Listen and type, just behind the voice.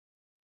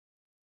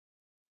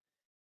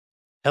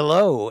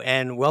Hello,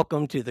 and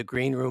welcome to the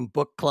Green Room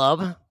Book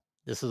Club.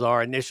 This is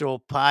our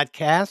initial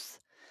podcast.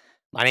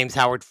 My name's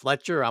Howard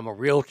Fletcher. I'm a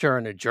realtor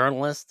and a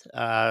journalist.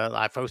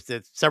 I've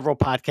hosted several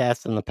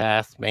podcasts in the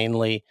past,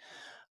 mainly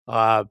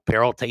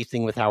Barrel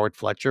Tasting with Howard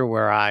Fletcher,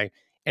 where I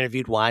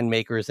interviewed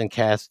winemakers and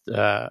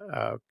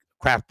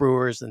craft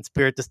brewers and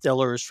spirit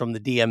distillers from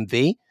the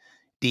DMV.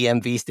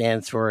 DMV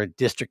stands for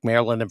District,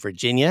 Maryland, and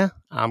Virginia.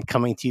 I'm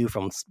coming to you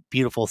from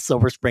beautiful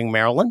Silver Spring,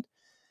 Maryland.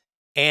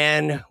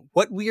 And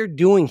what we are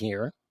doing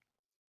here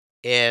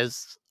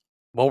is,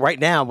 well, right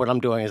now, what I'm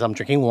doing is I'm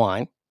drinking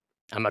wine.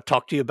 I'm going to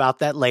talk to you about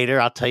that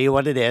later. I'll tell you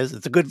what it is.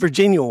 It's a good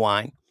Virginia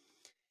wine.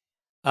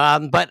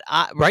 But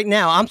right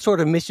now, I'm sort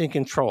of mission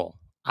control.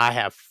 I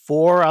have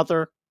four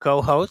other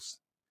co hosts.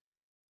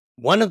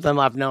 One of them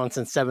I've known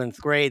since seventh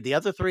grade. The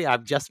other three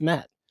I've just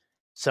met.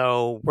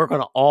 So we're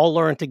going to all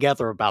learn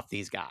together about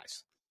these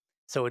guys.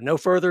 So with no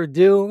further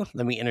ado,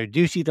 let me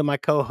introduce you to my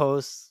co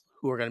hosts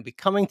who are going to be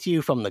coming to you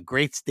from the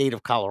great state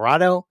of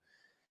Colorado,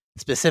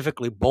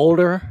 specifically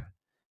Boulder.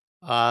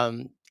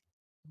 Um,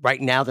 Right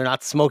now, they're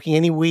not smoking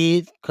any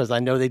weed because I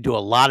know they do a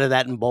lot of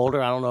that in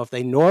Boulder. I don't know if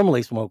they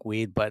normally smoke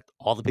weed, but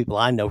all the people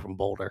I know from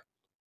Boulder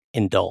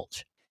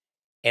indulge.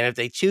 And if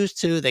they choose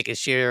to, they can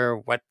share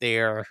what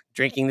they're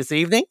drinking this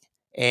evening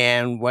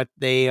and what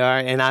they are.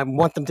 And I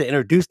want them to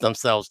introduce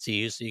themselves to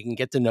you so you can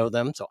get to know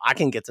them, so I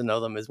can get to know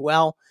them as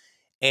well.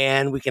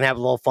 And we can have a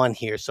little fun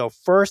here. So,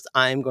 first,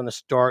 I'm going to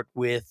start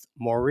with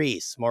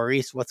Maurice.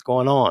 Maurice, what's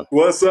going on?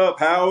 What's up,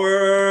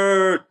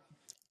 Howard?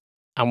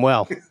 I'm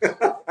well.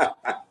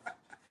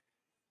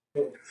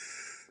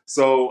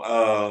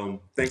 So,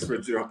 thanks for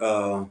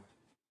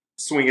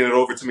swinging it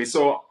over to me.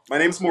 So, my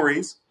name's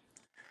Maurice.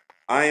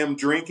 I am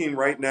drinking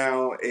right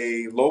now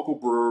a local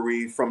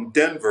brewery from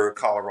Denver,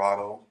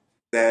 Colorado,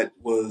 that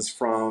was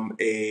from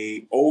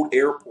a old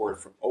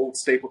airport, from old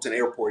Stapleton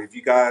Airport. If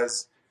you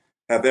guys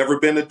have ever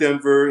been to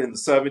Denver in the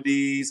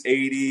 70s,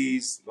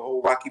 80s, the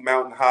whole Rocky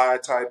Mountain High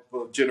type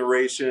of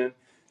generation,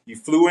 you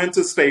flew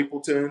into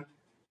Stapleton.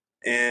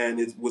 And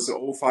it was an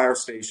old fire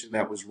station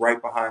that was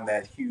right behind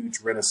that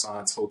huge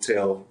Renaissance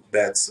hotel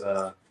that's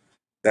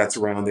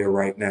around there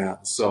right now.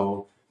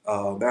 So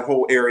that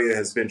whole area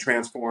has been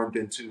transformed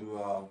into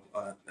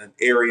an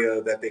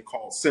area that they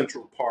call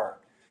Central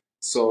Park.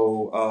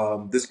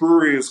 So this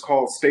brewery is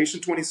called Station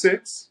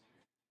 26.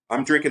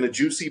 I'm drinking a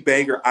Juicy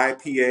Banger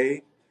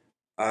IPA.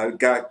 I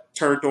got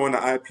turned on to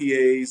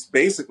IPAs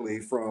basically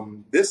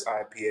from this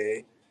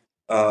IPA,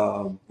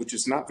 which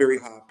is not very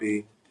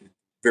hoppy,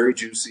 very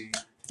juicy,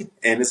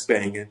 and it's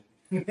banging.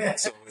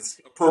 So it's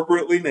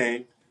appropriately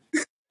named.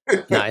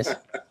 Nice.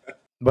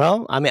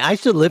 Well, I mean, I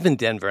used to live in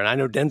Denver, and I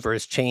know Denver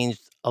has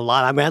changed a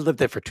lot. I mean, I lived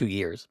there for 2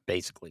 years,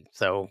 basically.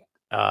 So,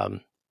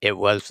 it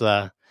was,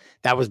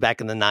 that was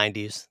back in the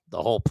 '90s.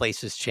 The whole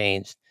place has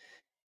changed,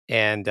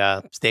 and,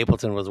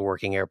 Stapleton was a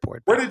working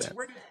airport Where back did then.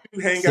 where did you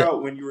hang So,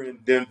 out when you were in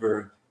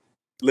Denver,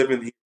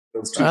 living here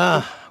those 2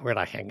 years? where'd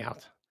I hang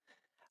out?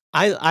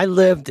 I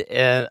lived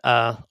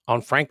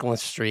on Franklin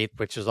Street,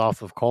 which is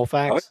off of Oh,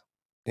 Colfax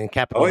in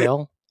Capitol oh yeah.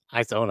 Hill. I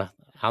used to own a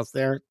house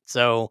there.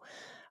 So,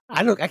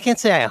 I can't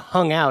say I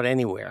hung out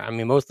anywhere. I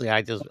mean, mostly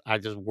I just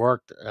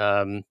worked,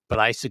 but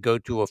I used to go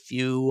to a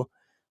few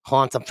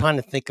haunts. I'm trying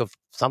to think of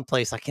some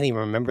place. I can't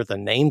even remember the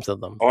names of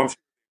them. Oh, I'm sure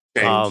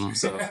it changed. Um,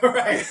 So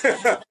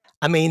right.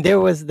 I mean, there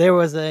was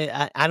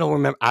I don't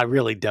remember. I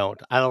really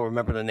don't. I don't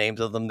remember the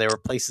names of them. There were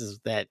places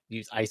that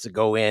I used to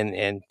go in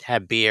and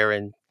have beer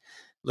and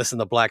listen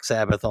to Black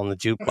Sabbath on the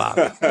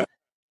jukebox.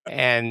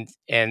 And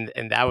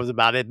that was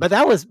about it. But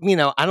that was,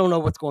 I don't know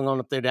what's going on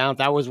up there now.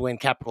 That was when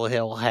Capitol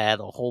Hill had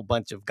a whole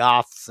bunch of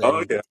goths Oh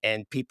and yeah.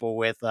 and people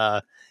with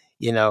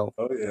you know,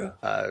 Oh yeah.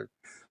 uh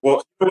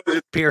Well,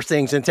 it's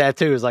piercings and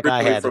tattoos like I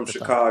originally had from at the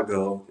time.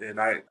 Chicago,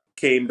 and I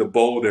came to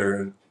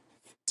Boulder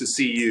to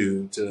see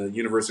you to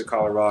University of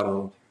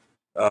Colorado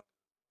on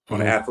an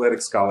Mhm.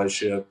 athletic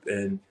scholarship,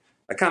 and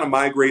I kind of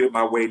migrated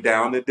my way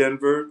down to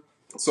Denver.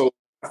 So when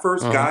I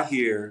first Mhm. got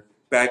here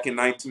back in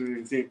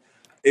 1990,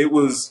 it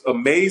was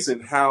amazing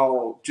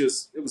how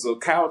just it was a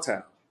cow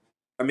town.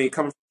 I mean,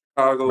 coming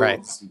from Chicago, Right.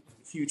 it's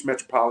a huge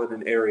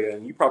metropolitan area,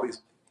 and you probably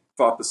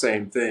thought the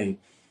same thing.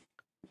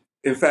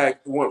 In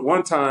fact,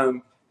 one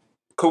time,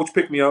 Coach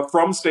picked me up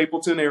from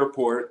Stapleton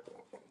Airport.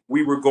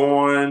 We were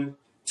going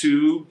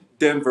to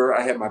Denver.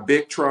 I had my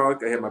big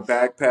trunk, I had my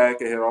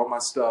backpack, I had all my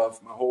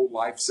stuff, my whole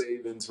life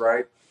savings,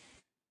 right?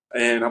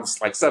 And I was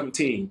like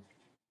 17.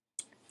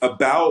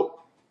 About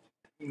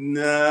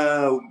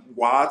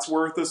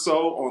Wadsworth or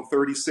so on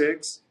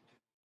 36,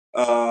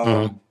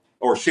 Mhm.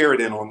 or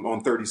Sheridan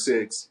on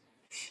 36.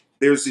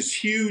 There's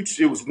this huge,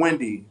 it was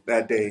windy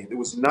that day. There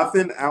was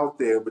nothing out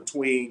there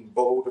between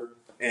Boulder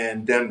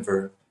and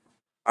Denver.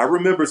 I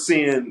remember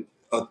seeing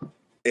a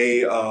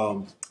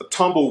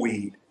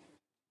tumbleweed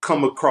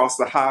come across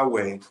the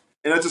highway.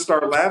 And I just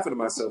started laughing to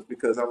myself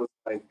because I was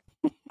like,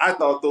 I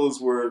thought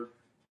those were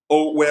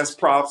Old West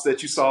props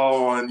that you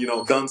saw on,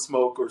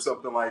 Gunsmoke or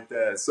something like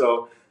that.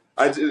 So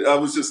I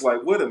was just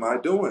like, what am I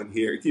doing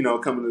here?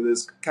 Coming to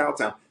this cow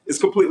town. It's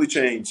completely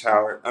changed,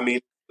 Howard. I mean,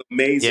 it's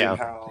amazing Yeah.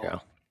 how Yeah.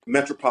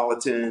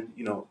 metropolitan,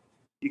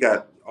 you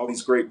got all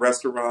these great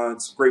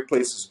restaurants, great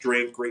places to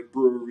drink, great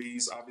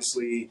breweries.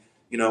 Obviously,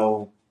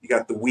 you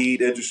got the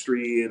weed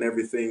industry and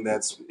everything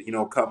that's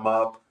come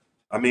up.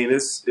 I mean,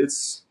 it's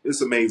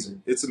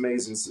amazing. It's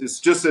amazing. It's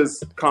just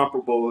as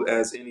comparable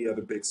as any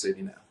other big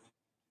city now.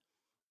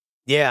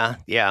 Yeah,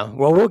 yeah.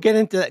 Well, we'll get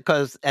into that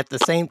because at the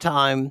same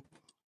time,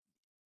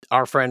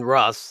 our friend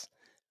Russ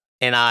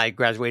and I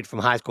graduated from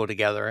high school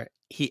together.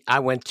 I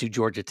went to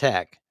Georgia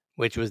Tech,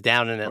 which was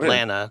down in Oh, yeah.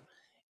 Atlanta,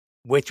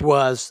 which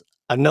was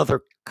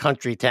another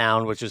country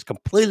town, which is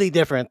completely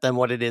different than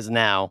what it is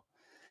now.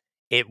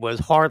 It was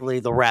hardly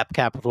the rap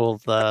capital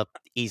of the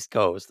East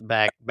Coast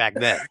back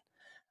then.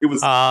 It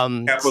was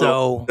capital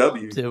So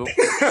W.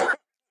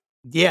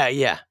 yeah,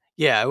 yeah,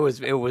 yeah. It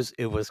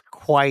was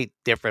quite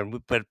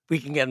different, but we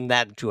can get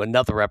that into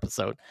another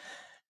episode.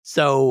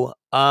 So,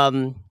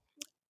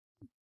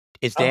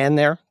 is Dan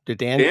there? Did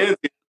Dan? Dan,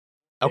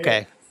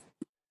 Okay.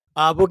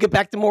 We'll get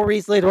back to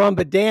Maurice later on,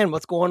 but Dan,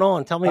 what's going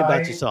on? Tell me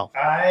about yourself.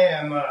 I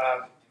am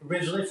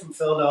originally from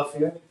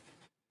Philadelphia.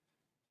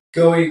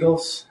 Go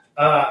Eagles.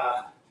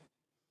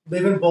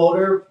 Live in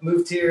Boulder.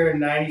 Moved here in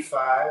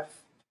 '95.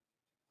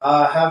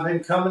 Have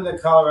been coming to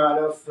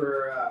Colorado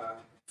for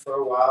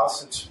a while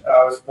since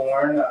I was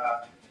born.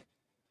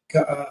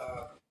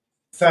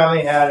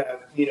 Family had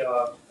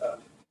a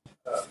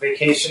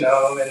vacation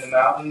home in the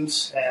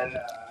mountains, and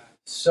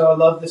so I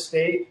love the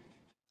state.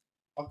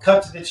 I'll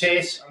cut to the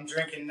chase. I'm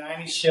drinking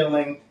 90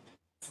 shilling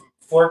from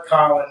Fort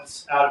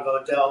Collins out of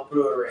Odell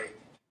Brewery.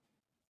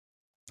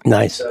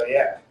 Nice. So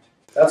yeah,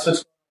 that's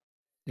what's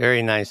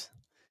Very nice.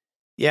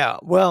 Yeah.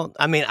 Well,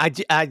 I mean,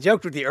 I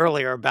joked with you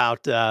earlier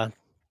about the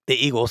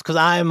Eagles because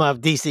I am a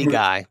DC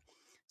guy,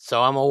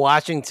 so I'm a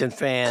Washington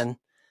fan.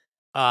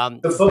 the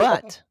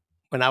football. But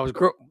when I was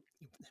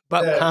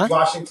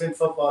Washington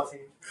football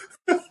team.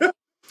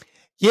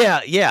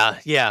 Yeah.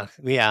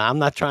 I'm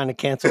not trying to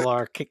cancel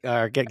our get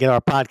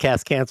our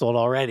podcast canceled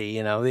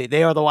already.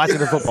 They are the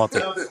Washington football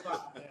team.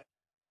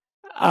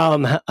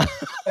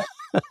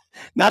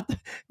 Not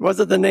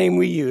wasn't the name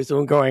we used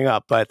when growing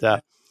up, but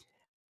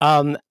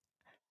when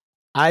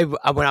I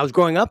was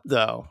growing up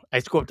though, I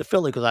used to go up to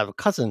Philly because I have a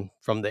cousin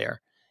from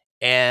there.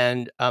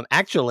 And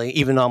actually,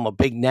 even though I'm a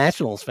big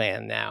Nationals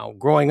fan now,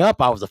 growing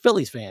up I was a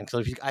Phillies fan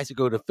because I used to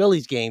go to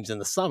Phillies games in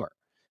the summer.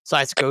 So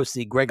I used to go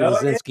see Greg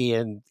Luzinski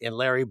and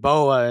Larry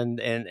Boa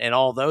and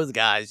all those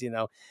guys,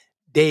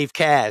 Dave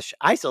Cash.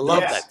 I used to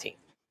love that team.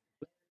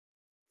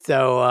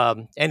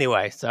 So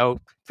anyway, so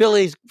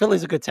Philly's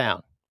a good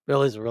town.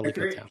 Philly's a really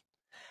good town.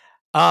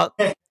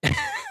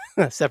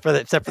 Except for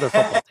their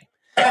football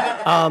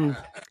team.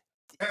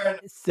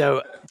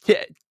 So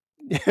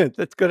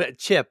let's go to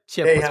Chip.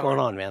 Chip, Hey, what's Howard. going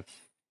on, man?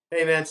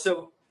 Hey, man.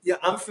 So, yeah,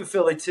 I'm from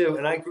Philly, too,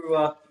 and I grew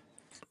up.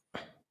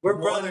 We're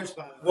brothers.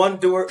 One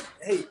door.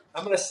 Hey,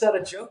 I'm going to set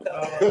a joke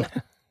up.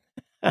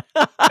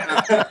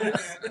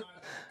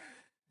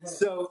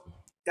 So,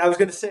 I was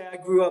going to say I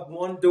grew up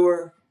one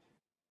door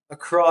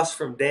across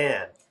from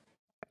Dan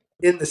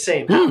in the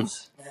same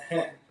house.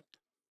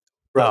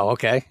 Oh,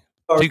 okay.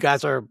 You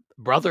guys are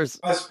brothers,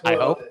 I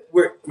hope.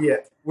 We're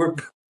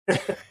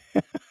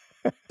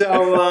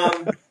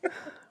So,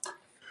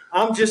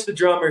 I'm just the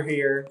drummer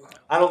here.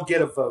 I don't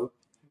get a vote.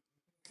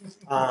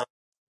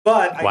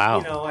 But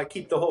Wow. I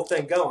keep the whole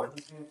thing going.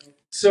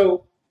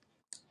 So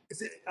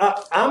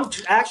I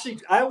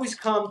always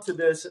come to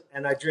this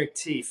and I drink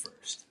tea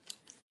first.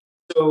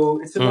 So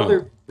it's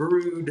another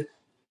brewed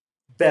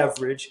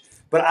beverage.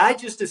 But I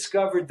just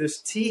discovered this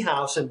tea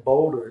house in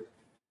Boulder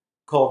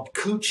called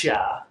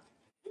Kucha,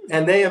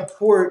 and they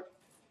import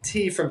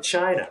tea from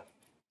China,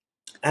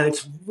 and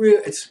it's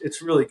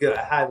really good.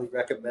 I highly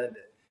recommend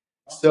it.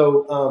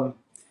 So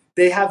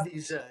they have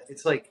these.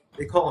 It's like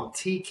they call them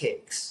tea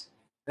cakes,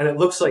 and it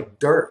looks like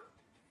dirt.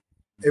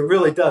 It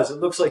really does. It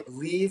looks like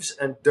leaves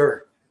and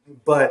dirt,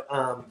 but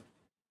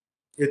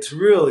it's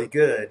really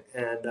good.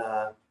 And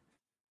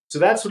so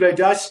that's what I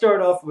do. I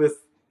start off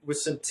with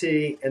some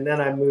tea, and then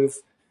I move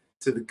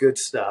to the good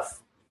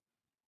stuff.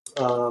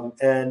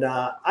 And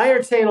I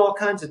entertain all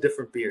kinds of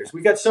different beers.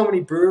 We got so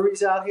many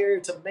breweries out here;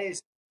 it's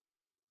amazing.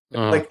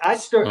 Like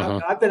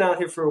I've been out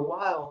here for a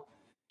while,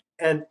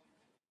 and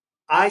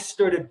I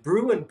started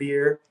brewing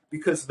beer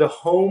because the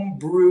Home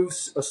Brew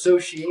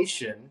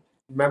Association.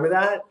 Remember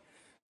that?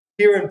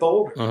 Here in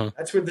Boulder.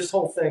 That's where this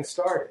whole thing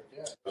started.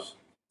 Yeah.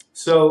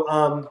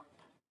 So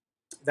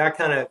that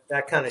kind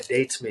of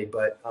dates me,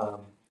 but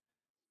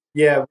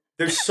yeah,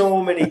 there's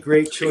so many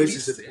great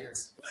choices of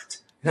beers.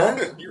 Huh?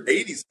 You're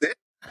 86.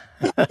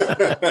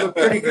 Look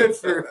pretty good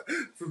for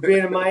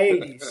being in my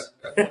 80s.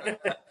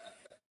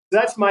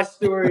 That's my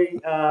story.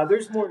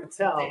 There's more to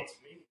tell.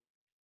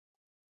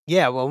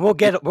 Yeah, well, we'll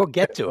get to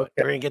it.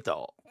 We're gonna get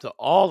to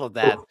all of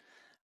that.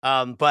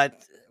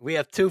 But we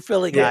have two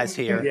Philly guys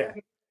here. Yeah.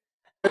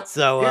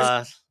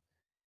 So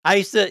I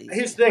used to.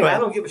 Here's the thing. I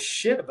don't give a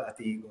shit about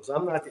the Eagles.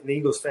 I'm not an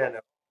Eagles fan.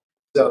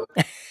 So.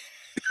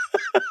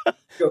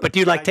 But do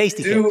you like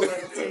tasty cakes?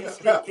 Like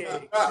tasty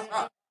cakes.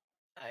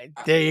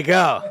 There you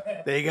go.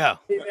 There you go.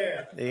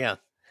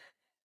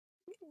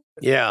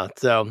 Yeah.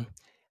 So,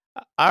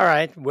 All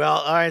right. Well,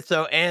 all right.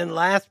 So, and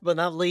last but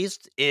not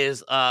least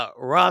is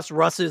Russ.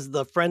 Russ is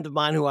the friend of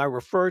mine who I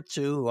refer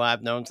to, who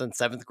I've known since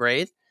 7th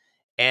grade,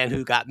 and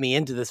who got me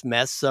into this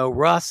mess. So,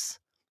 Russ,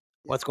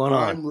 Yeah, what's going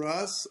on? I'm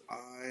Russ.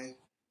 I,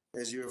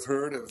 as you have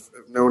heard, have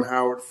known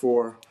Howard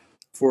for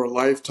a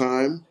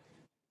lifetime,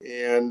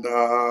 and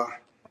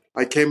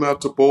I came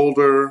out to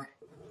Boulder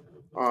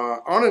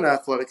on an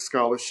athletic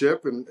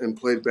scholarship and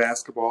played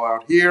basketball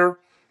out here.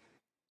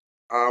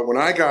 When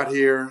I got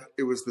here,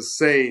 it was the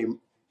same.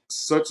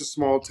 Such a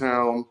small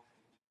town,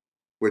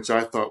 which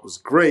I thought was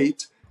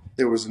great.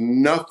 There was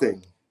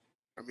nothing.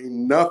 I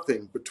mean,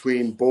 nothing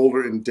between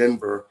Boulder and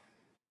Denver.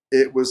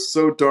 It was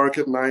so dark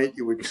at night,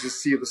 you would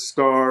just see the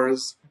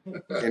stars,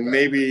 and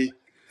maybe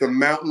the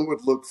mountain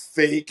would look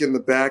fake in the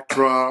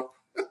backdrop.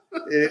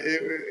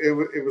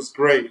 It was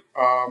great.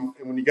 And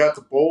when you got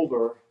to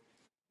Boulder,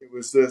 it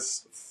was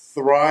this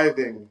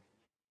thriving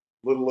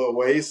little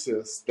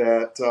oasis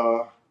that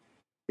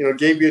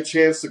gave you a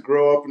chance to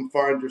grow up and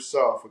find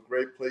yourself. A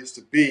great place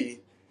to be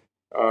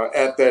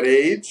at that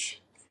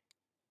age.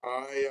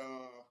 I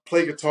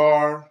play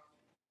guitar.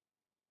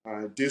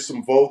 I do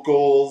some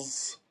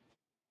vocals.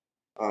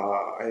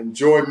 I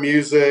enjoy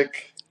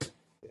music.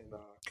 And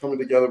coming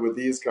together with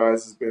these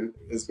guys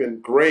has been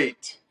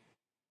great.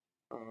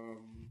 Um,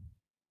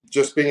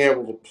 just being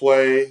able to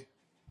play,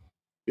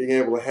 being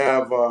able to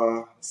have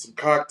some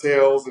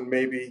cocktails and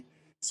maybe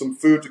some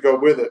food to go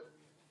with it.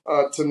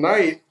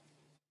 Tonight,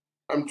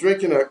 I'm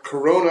drinking a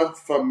Corona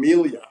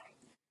Familia.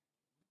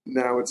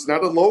 Now, it's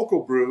not a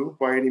local brew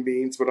by any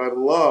means, but I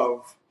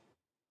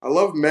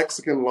love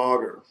Mexican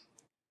lager.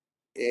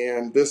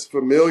 And this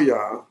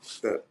Familia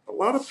that a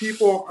lot of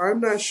people I'm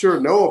not sure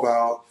know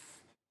about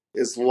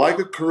is like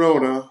a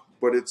Corona,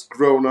 but it's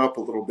grown up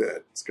a little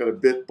bit. It's got a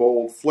bit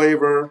bold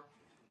flavor.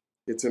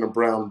 It's in a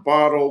brown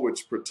bottle,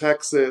 which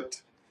protects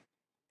it,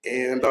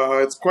 and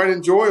it's quite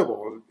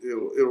enjoyable.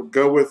 It'll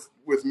go with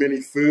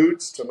many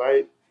foods.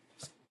 Tonight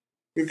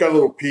we've got a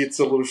little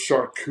pizza, a little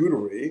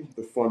charcuterie,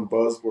 the fun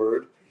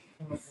buzzword.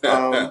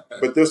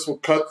 But this will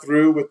cut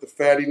through with the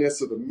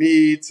fattiness of the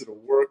meats. It'll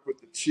work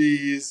with the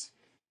cheese.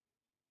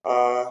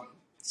 Uh,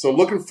 so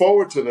looking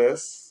forward to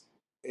this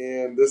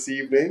and this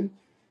evening,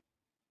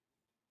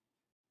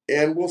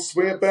 and we'll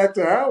swing it back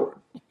to Howard.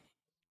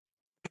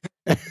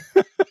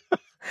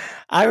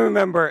 I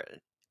remember,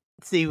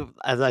 see,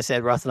 as I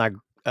said, Russ and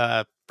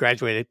I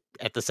graduated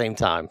at the same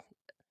time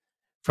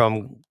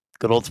from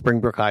good old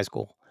Springbrook High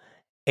School.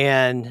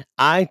 And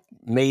I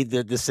made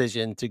the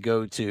decision to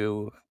go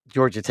to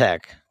Georgia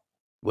Tech,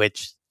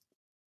 which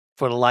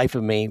for the life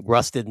of me,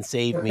 Russ didn't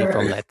save me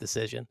from that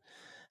decision.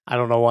 I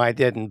don't know why I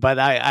didn't, but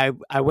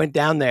I went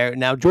down there.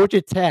 Now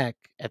Georgia Tech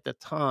at the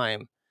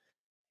time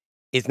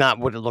is not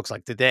what it looks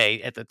like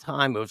today. At the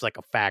time, it was like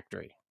a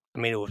factory. I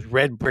mean, it was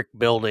red brick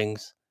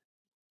buildings,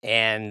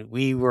 and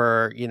we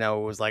were, it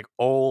was like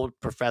old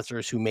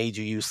professors who made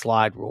you use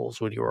slide rules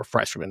when you were a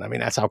freshman. I mean,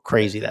 that's how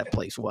crazy that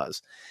place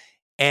was.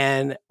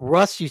 And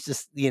Russ used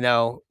to,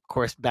 of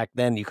course, back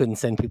then you couldn't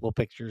send people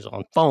pictures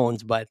on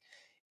phones, but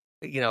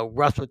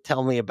Russ would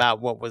tell me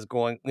about what was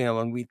going,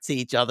 when we'd see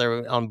each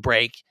other on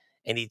break,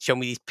 and he'd show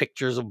me these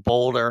pictures of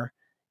Boulder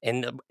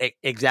and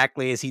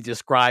exactly as he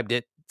described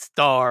it,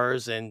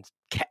 stars and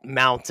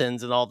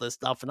mountains and all this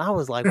stuff. And I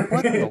was like,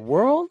 what in the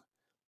world?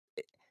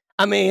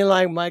 I mean,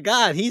 like, my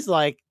God, he's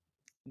like,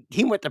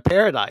 he went to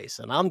paradise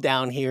and I'm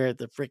down here at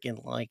the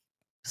freaking like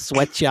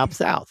sweatshop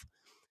south.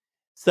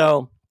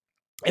 So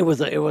it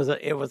was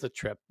a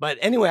trip. But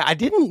anyway, I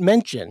didn't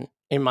mention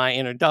in my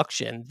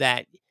introduction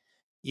that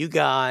you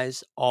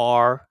guys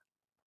are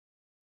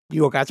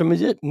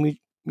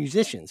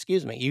musicians,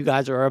 excuse me. You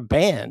guys are a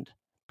band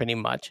pretty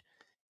much.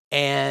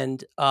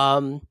 And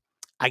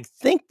I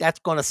think that's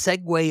going to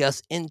segue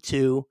us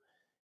into,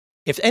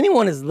 if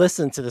anyone has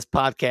listened to this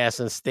podcast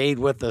and stayed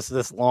with us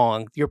this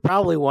long, you're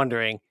probably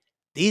wondering,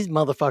 these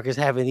motherfuckers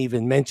haven't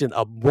even mentioned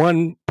a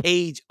one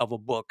page of a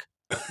book,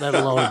 let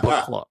alone a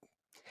book club.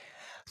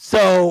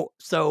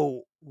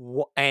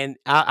 And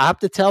I have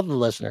to tell the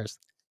listeners,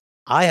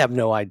 I have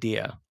no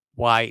idea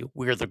why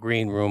we're the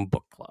Green Room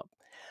Book Club.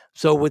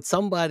 So would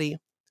somebody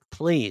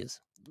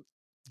please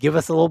give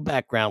us a little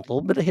background, a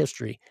little bit of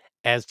history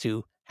as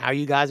to how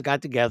you guys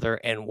got together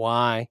and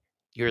why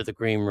you're the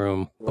Green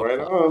Room Book Right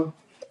Club?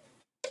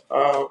 on.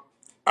 Uh,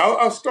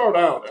 I'll start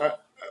out.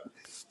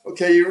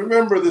 Okay, you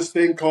remember this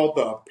thing called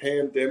the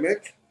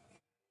pandemic?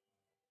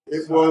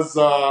 It was,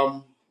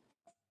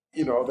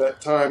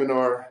 that time in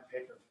our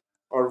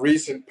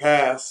recent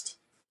past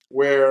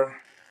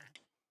where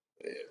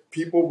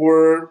people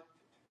were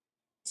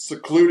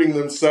secluding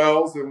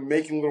themselves and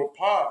making little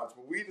pods.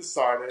 Well, we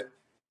decided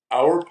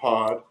our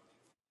pod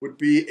would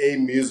be a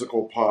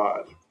musical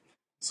pod.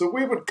 So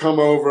we would come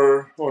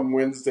over on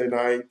Wednesday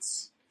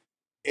nights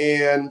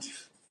and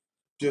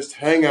just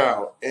hang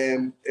out.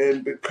 And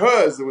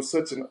because it was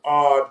such an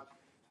odd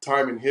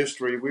time in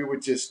history, we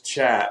would just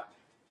chat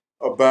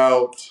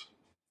about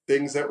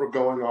things that were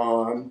going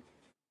on.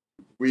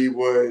 We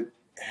would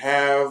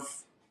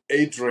have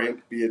a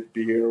drink, be it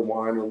beer,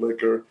 wine, or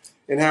liquor,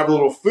 and have a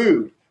little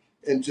food.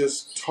 and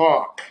just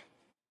talk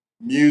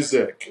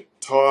music,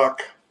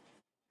 talk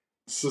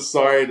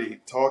society,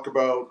 talk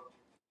about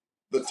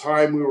the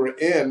time we were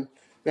in.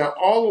 Now,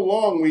 all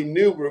along, we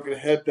knew we were going to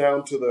head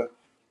down to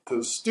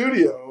the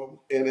studio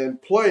and then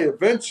play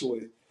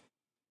eventually.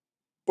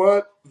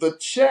 But the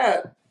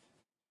chat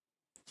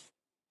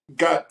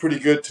got pretty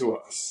good to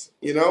us,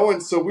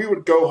 and so we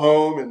would go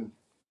home and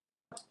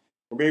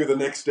or maybe the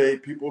next day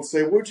people would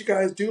say, "What'd you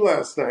guys do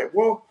last night?"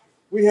 Well,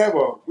 we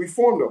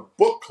formed a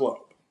book club.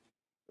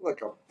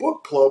 Like a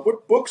book club?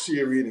 What books are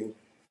you reading?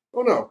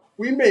 Oh no,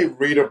 we may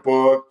read a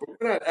book, but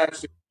we're not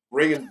actually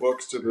bringing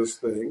books to this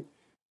thing.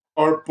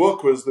 Our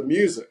book was the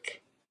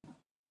music.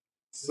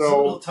 It's a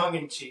little tongue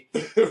in cheek.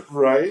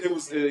 Right? It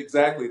was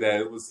exactly that.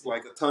 It was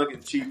like a tongue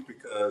in cheek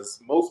because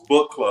most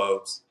book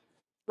clubs,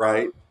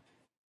 right,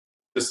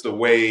 just a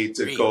way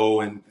to Read.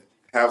 go and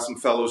have some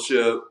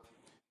fellowship,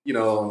 and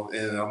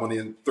I'm going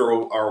to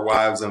throw our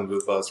wives under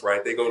the bus,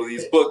 right? They go to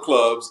these book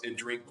clubs and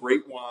drink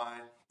great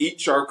wine, eat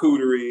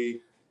charcuterie,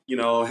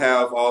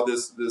 have all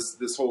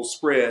this whole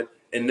spread,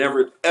 and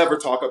never ever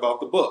talk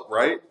about the book,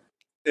 right?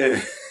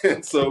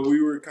 And so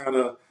we were kind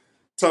of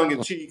tongue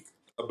in cheek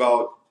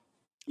about,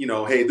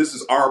 hey, this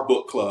is our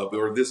book club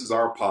or this is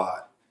our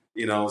pod,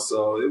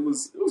 So it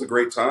was a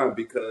great time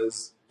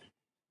because,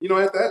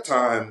 at that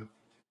time,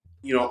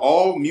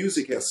 all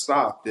music has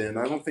stopped, and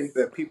I don't think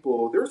that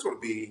there's going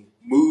to be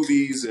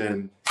movies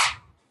and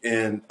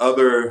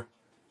other,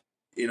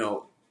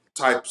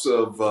 types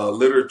of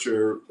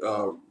literature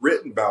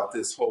written about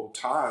this whole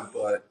time.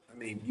 But I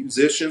mean,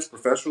 musicians,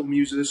 professional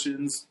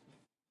musicians,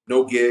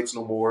 no gigs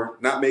no more,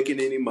 not making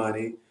any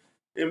money,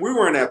 and we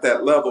weren't at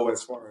that level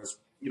as far as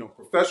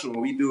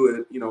professional. We do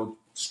it,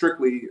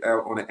 strictly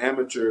on an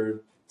amateur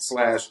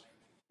slash.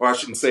 Well, I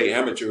shouldn't say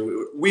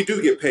amateur. We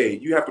do get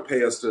paid. You have to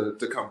pay us to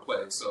come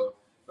play. So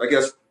I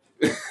guess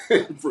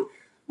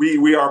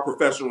we are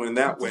professional in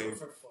that way,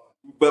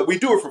 but we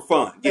do it for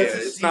fun. Yeah,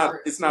 it's not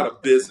a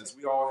business.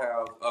 We all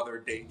have other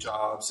day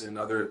jobs and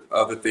other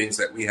things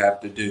that we have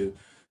to do.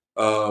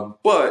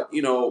 But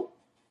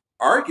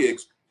our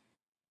gigs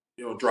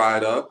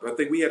dried up. I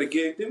think we had a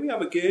gig. Didn't we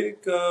have a gig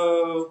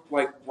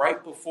like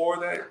right before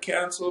that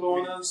canceled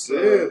on us? We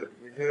did.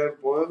 We had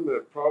one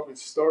that probably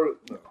started.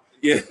 No.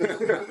 Yeah.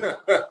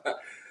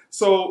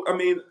 So I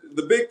mean,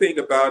 the big thing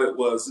about it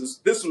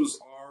this was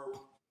our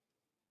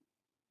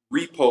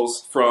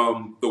repost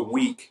from the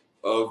week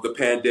of the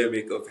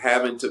pandemic of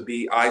having to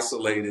be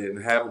isolated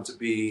and having to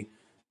be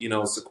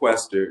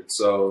sequestered.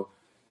 So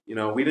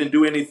we didn't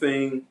do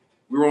anything.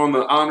 We were on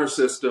the honor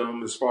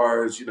system as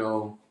far as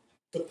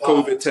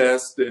COVID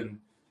test and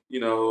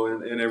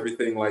and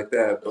everything like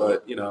that.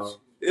 But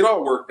it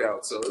all worked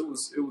out. So it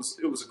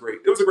was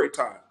a great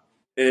time.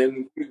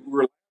 And we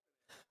were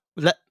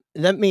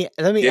Let me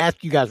Yeah.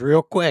 ask you guys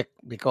real quick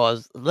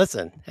because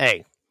listen,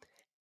 hey,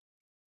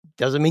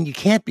 doesn't mean you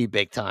can't be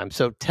big time.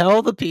 So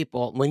tell the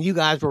people when you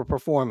guys were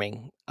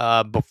performing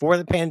before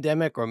the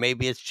pandemic, or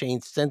maybe it's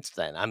changed since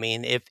then. I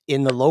mean, if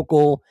in the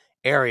local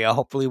area,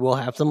 hopefully we'll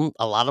have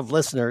a lot of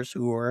listeners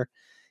who are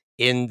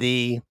in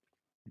the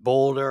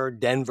Boulder,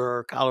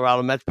 Denver,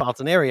 Colorado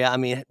metropolitan area. I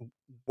mean,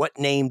 what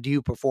name do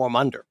you perform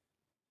under?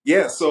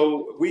 Yeah,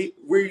 so we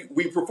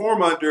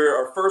perform under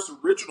our first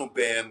original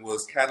band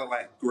was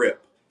Cadillac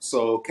Grip.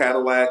 So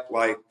Cadillac,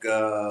 like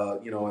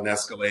an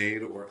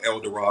Escalade or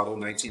Eldorado,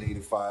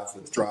 1985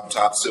 with drop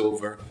top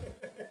silver,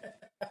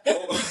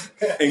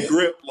 and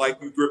grip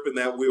like you gripping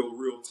that wheel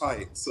real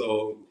tight.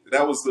 So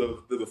that was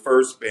the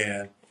first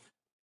band,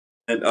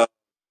 and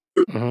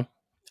Mhm.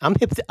 I'm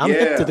hip to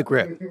yeah, the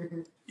grip.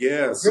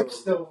 yeah. So Grip's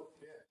still,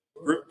 yeah.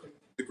 grip,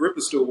 the grip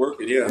is still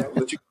working. Yeah, I'll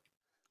let you.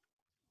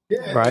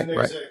 Yeah, and Right, then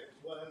right. there's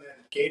one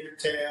and Gator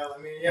Tail.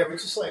 I mean, yeah, we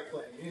just like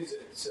playing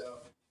music. So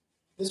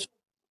this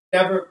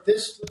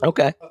this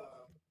Okay.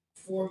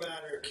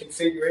 format or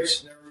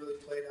configuration never really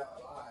played out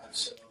live.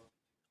 So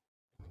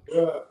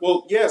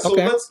Well, yeah. So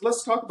Okay.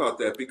 let's talk about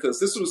that because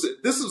this was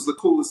the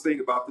coolest thing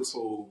about this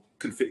whole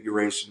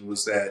configuration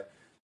was that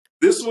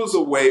this was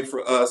a way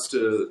for us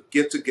to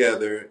get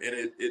together,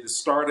 and it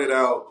started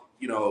out,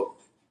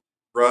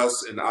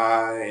 Russ and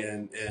I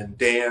and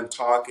Dan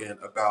talking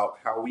about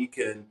how we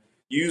can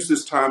use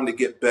this time to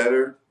get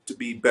better, to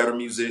be better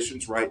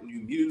musicians, write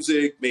new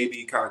music,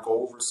 maybe kind of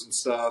go over some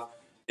stuff,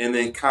 and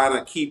then kind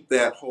of keep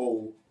that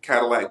whole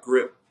Cadillac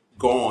grip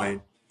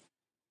going.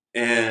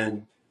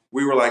 And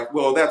we were like,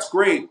 well, that's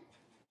great.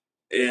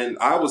 And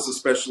I was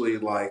especially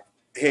like,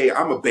 hey,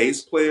 I'm a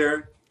bass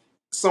player.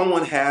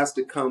 Someone has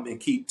to come and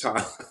keep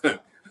time.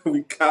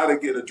 We gotta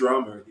get a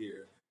drummer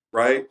here,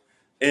 right?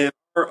 And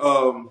our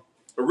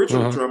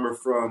original Mhm. drummer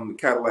from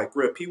Cadillac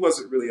Grip, he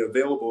wasn't really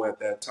available at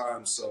that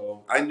time,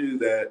 so I knew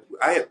that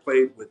I had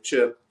played with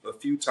Chip a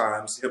few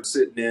times, him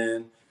sitting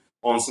in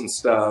on some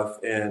stuff,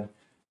 and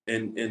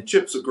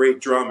Chip's a great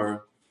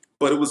drummer,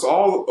 but it was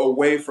all a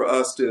way for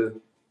us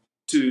to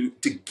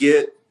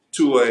get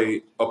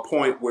to a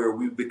point where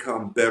we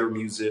become better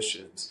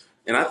musicians.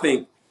 And I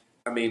think,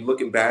 I mean,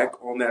 looking back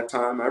on that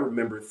time, I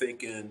remember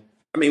thinking,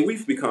 I mean,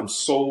 we've become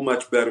so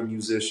much better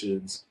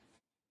musicians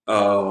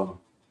um,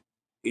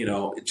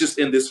 just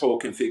in this whole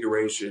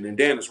configuration. And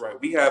Dan is right.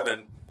 We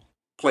haven't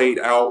played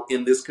out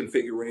in this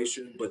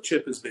configuration, but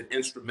Chip has been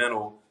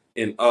instrumental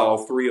in all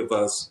three of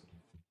us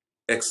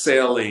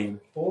excelling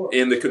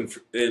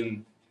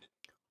in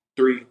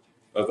three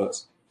of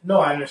us. No,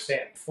 I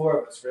understand.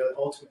 Four of us, really,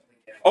 ultimately.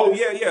 Yeah. Oh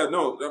yeah,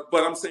 no.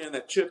 But I'm saying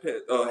that Chip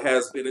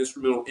has been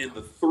instrumental in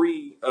the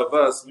three of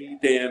us, me,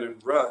 Dan, and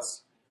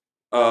Russ.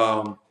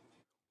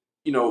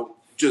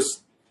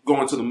 Just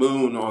going to the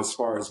moon as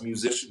far as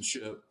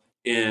musicianship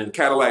in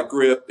Cadillac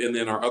Grip, and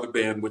then our other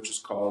band, which is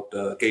called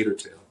Gator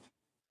Tail.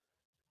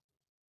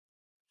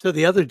 So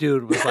the other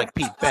dude was like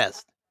Pete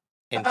Best,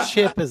 and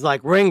Chip is like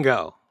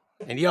Ringo,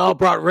 and y'all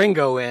brought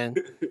Ringo in,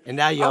 and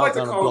now I y'all like to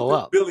gonna call blow him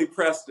up. Billy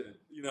Preston.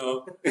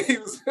 He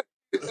was.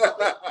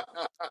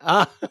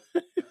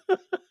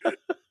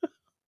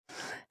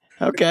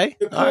 Okay.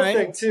 The cool All right.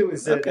 thing too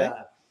is that Okay.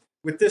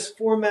 with this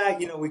format,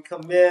 we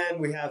come in,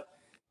 we have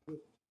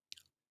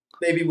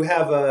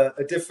a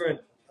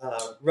different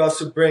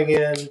Russ would bring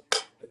in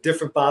a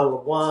different bottle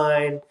of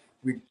wine.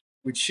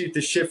 We'd shoot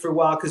the shit for a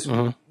while because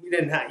we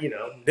didn't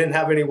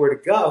have anywhere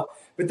to go.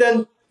 But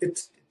then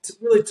it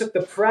really took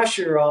the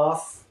pressure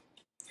off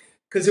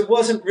because it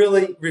wasn't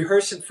really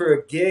rehearsing for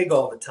a gig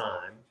all the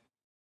time.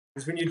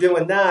 Because when you're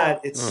doing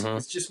that,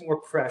 it's just more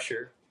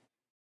pressure,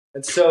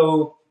 and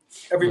so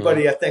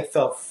everybody I think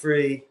felt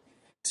free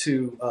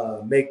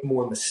to make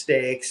more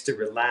mistakes, to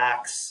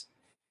relax,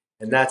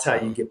 and that's how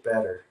you get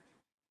better.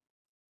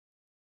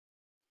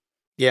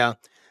 Yeah.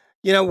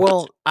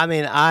 Well, I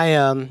mean,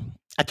 I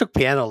took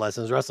piano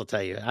lessons. Russ will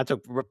tell you, I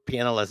took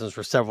piano lessons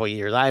for several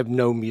years. I have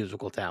no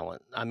musical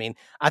talent. I mean,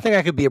 I think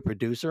I could be a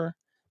producer,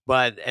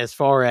 but as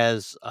far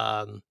as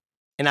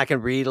and I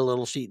can read a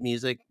little sheet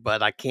music,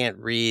 but I can't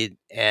read.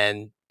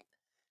 And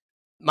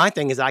my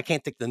thing is, I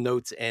can't take the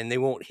notes, and they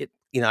won't hit.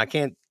 I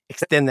can't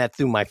extend that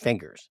through my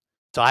fingers.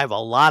 So I have a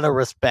lot of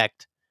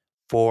respect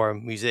for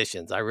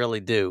musicians. I really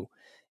do.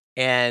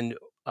 And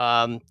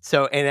and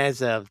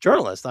as a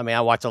journalist, I mean,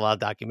 I watch a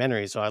lot of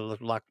documentaries, so I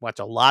watch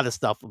a lot of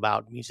stuff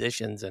about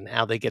musicians and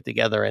how they get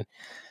together. And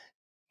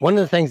one of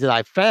the things that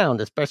I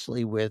found,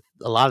 especially with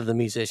a lot of the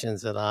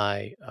musicians that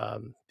I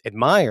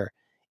admire,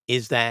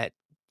 is that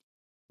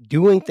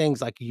doing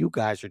things like you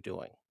guys are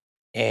doing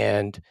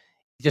and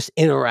just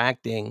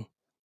interacting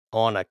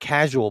on a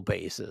casual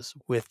basis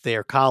with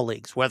their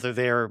colleagues, whether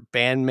they're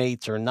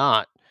bandmates or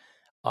not,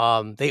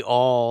 they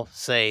all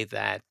say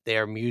that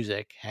their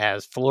music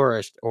has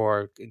flourished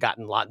or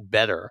gotten a lot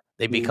better.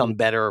 They become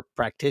better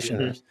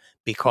practitioners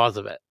because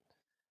of it.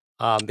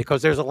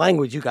 Because there's a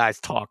language you guys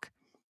talk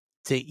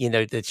to,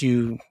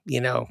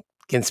 that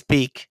can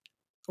speak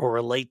or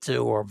relate to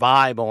or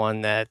vibe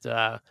on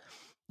that,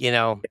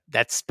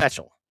 that's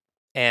special.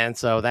 And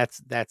so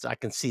that's I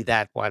can see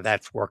that why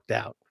that's worked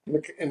out.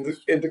 And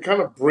to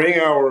kind of bring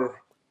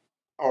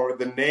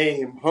the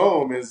name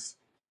home is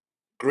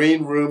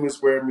green room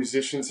is where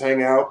musicians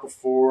hang out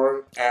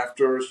before,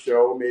 after a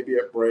show, maybe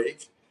a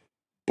break.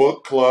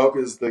 Book club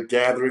is the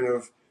gathering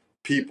of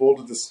people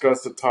to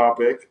discuss a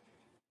topic.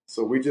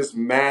 So we just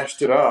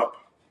mashed it up,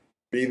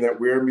 being that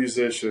we're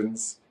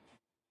musicians.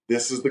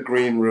 This is the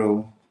green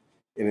room,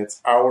 and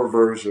it's our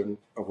version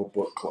of a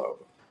book club.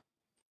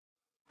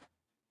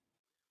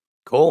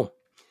 Cool.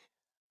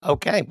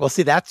 Okay. Well,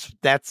 see, this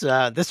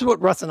is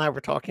what Russ and I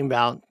were talking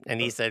about, and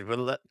he said,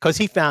 well, because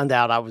he found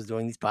out I was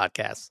doing these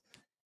podcasts,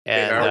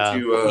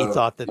 and he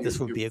thought that this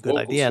would be a good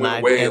idea. And went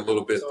away a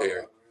little bit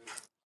there.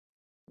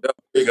 There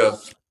you go.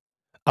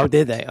 Oh,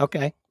 did they?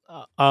 Okay.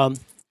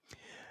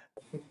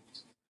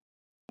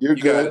 You're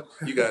good.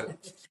 You got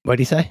it. What did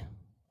he say?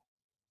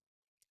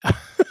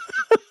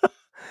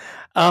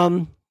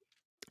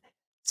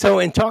 So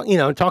in talking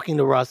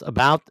to Russ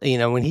about,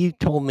 when he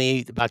told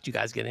me about you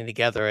guys getting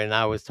together, and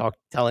I was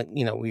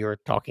we were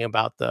talking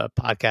about the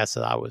podcast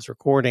that I was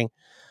recording.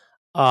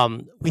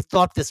 We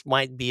thought this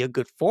might be a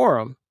good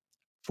forum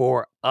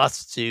for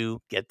us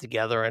to get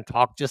together and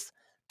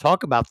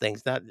talk about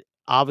things. Not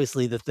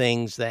obviously the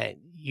things that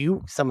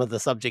some of the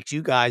subjects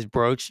you guys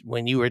broached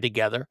when you were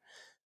together,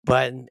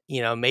 but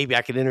maybe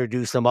I could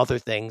introduce some other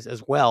things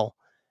as well.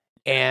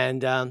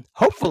 And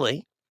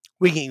hopefully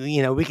we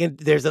can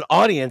there's an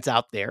audience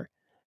out there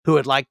who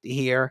would like to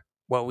hear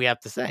what we have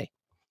to say.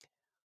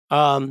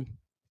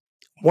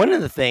 One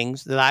of the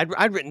things that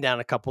I'd written down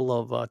a couple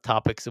of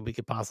topics that we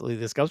could possibly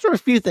discuss. There were a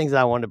few things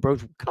I wanted to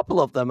broach, a couple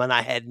of them, and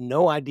I had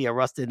no idea.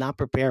 Russ did not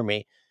prepare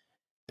me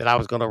that I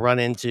was going to run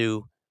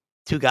into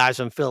two guys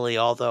from Philly.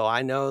 Although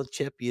I know,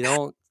 Chip, you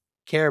don't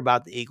care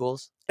about the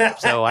Eagles,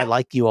 so I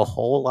like you a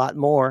whole lot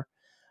more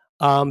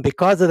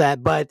because of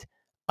that. But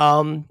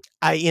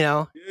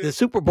the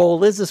Super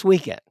Bowl is this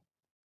weekend,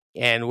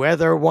 and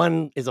whether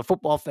one is a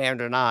football fan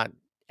or not,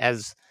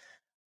 as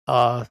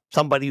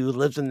somebody who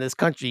lives in this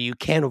country, you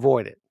can't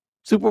avoid it.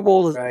 Super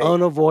Bowl is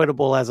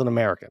unavoidable as an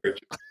American.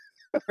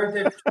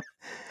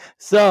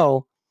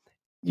 So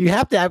you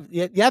have to have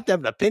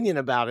an opinion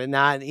about it.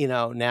 Not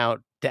now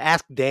to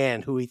ask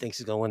Dan who he thinks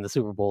is going to win the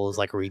Super Bowl is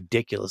like a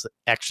ridiculous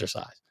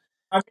exercise.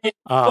 I mean,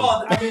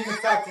 the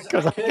fact is,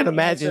 I can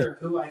imagine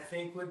who I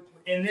think would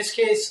in this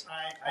case,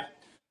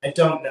 I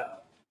don't know.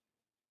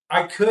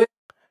 I could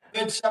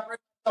separate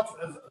myself.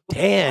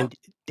 Dan,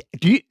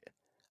 do you?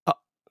 Uh,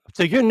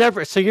 so you're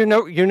never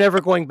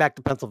going back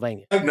to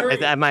Pennsylvania.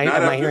 Agreed. Am I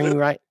Not after hearing you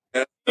right?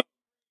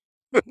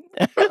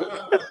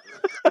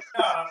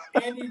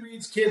 Andy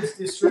Reid's kids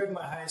destroyed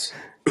my high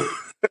school.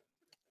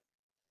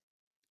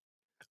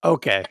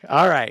 Okay,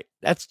 all right,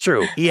 that's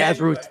true. He has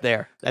roots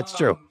there. That's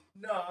true.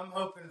 No, I'm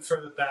hoping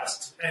for the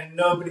best, and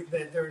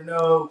that there are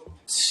no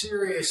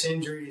serious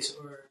injuries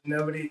or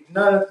nobody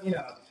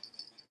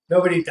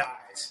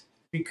dies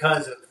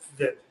because of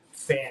the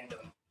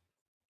fandom.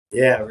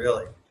 Yeah,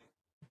 really.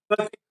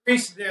 But they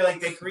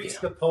grease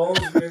the poles.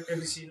 Have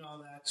you seen all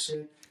that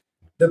shit?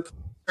 The poles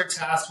are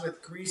tasked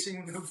with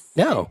greasing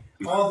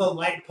all the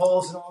light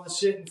poles and all the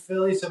shit in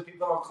Philly so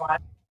people don't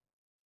climb.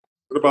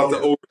 What about the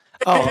over?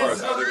 Oh,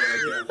 There's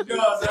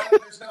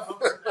no hope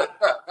for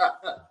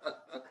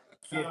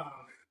that.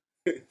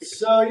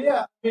 So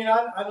yeah, I mean,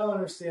 I don't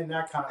understand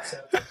that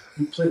concept.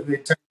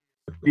 Completely.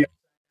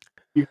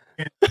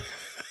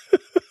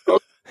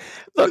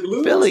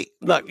 look, Philly.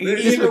 Look,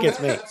 this is what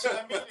gets me.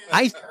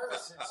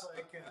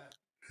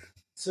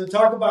 So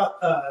talk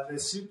about the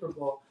Super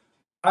Bowl.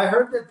 I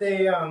heard that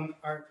they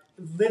are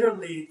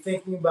literally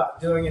thinking about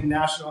doing a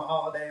national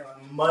holiday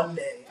on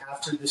Monday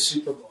after the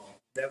Super Bowl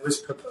that was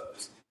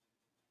proposed.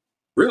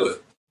 Really?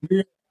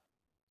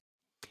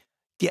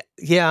 Yeah.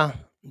 I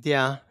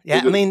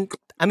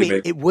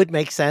mean, it would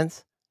make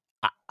sense.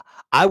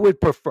 I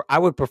would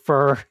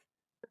prefer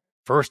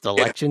first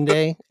election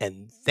day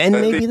and then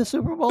maybe the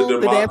Super Bowl, the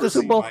day after the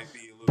Super Bowl.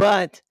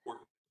 But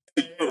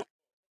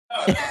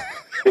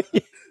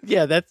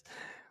yeah,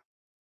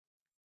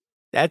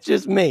 that's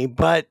just me.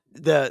 But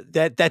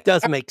that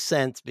does make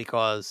sense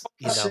because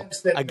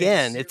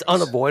again, it's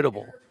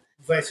unavoidable.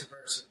 Vice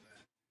versa.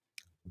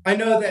 I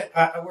know that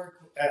I work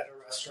at a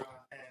restaurant,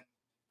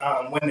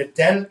 and when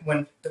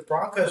the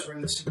Broncos were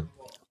in the Super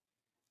Bowl,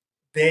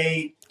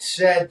 they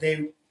said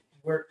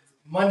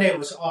Monday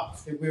was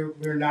off. That we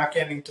were not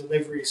getting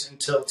deliveries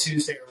until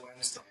Tuesday or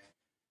Wednesday.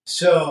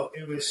 So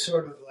it was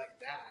sort of like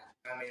that.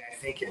 I mean, I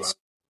think it's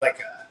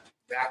like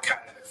that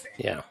kind of a thing.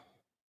 Yeah.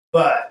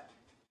 But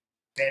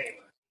anyway.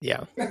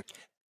 Yeah.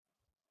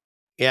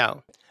 Yeah.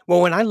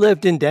 Well, when I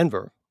lived in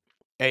Denver,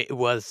 it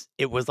was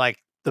like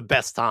the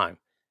best time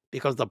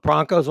because the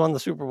Broncos won the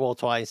Super Bowl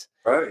twice,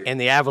 right, and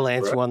the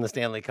Avalanche won the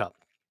Stanley Cup,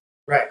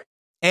 right,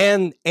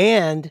 and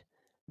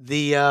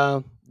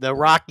the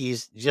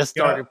Rockies just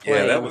started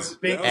playing that was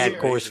at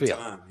Coors Field.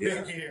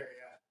 Yeah. Big year,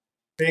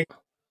 big.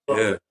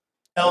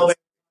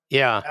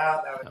 Yeah.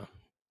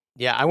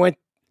 I went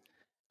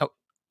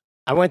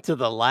to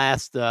the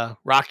last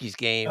Rockies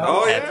game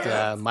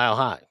at Mile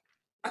High.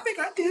 I think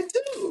I did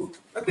too.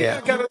 I think I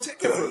got a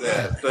ticket for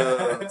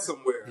that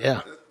somewhere.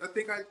 Yeah. I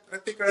think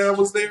I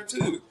was there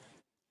too.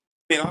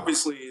 I mean,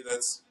 obviously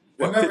that's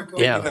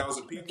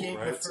 50,000 people,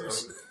 right?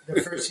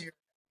 The first year.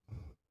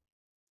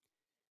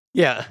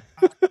 Yeah.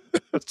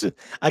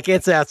 I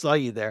can't say I saw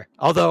you there.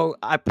 Although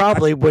I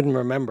probably wouldn't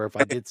remember if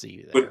I did see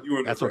you there. But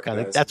that's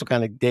what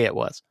kind of day it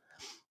was.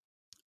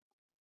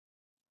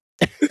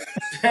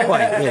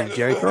 Why? Yeah,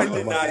 Jerry Curl. I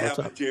did not have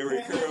a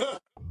Jerry Curl.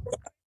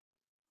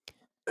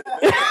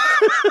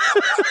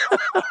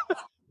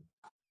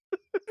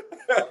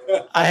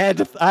 I had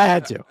to.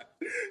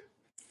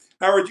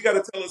 Howard, you got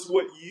to tell us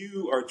what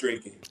you are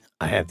drinking.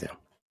 I had to.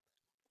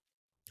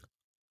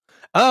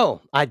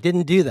 Oh, I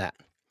didn't do that.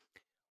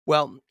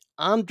 Well,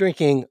 I'm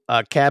drinking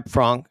Cab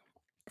Franc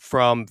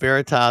from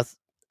Veritas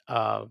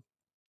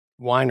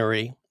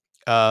Winery,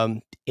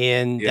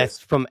 that's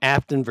from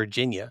Afton,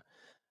 Virginia.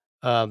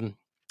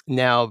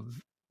 Now,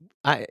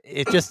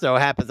 it just so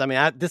happens. I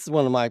mean, this is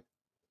one of my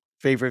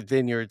favorite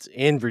vineyards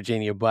in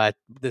Virginia. But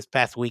this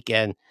past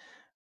weekend,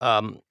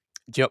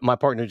 my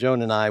partner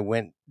Joan and I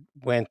went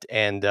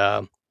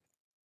and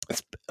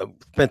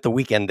spent the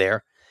weekend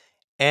there.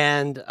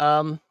 And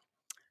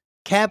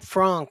Cab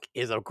Franc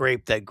is a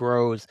grape that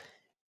grows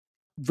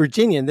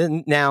Virginia.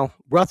 Then now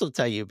Russ will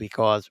tell you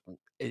because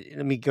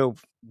let me go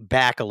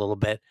back a little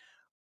bit.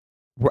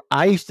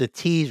 I used to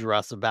tease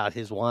Russ about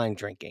his wine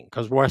drinking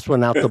because Russ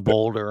went out to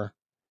Boulder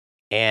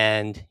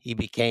and he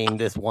became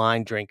this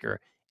wine drinker,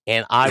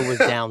 and I was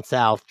down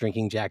south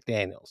drinking Jack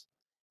Daniels,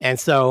 and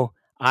so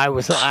I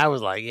was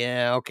like,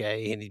 yeah,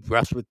 okay. And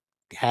Russ would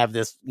have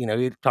this,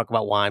 he'd talk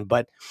about wine,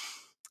 but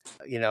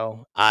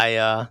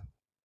I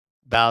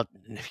about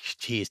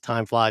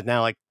time flies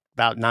now. Like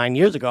about 9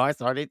 years ago, I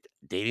started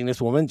dating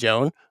this woman,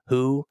 Joan,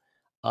 who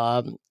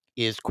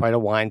is quite a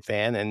wine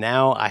fan, and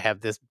now I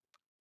have this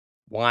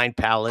wine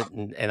palate,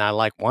 and I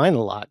like wine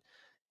a lot.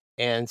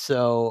 And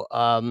so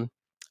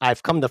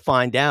I've come to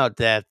find out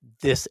that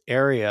this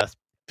area,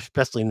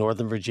 especially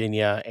Northern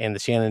Virginia and the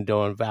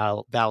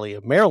Shenandoah Valley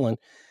of Maryland,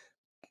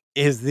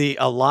 is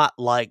a lot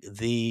like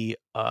the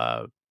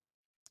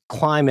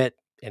climate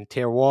and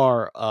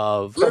terroir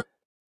of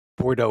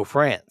Bordeaux,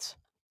 France.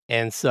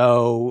 And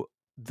so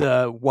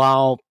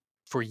while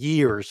for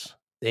years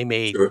they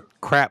made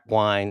crap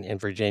wine in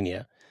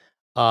Virginia,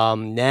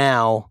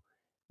 now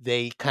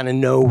they kind of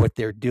know what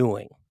they're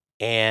doing,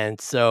 and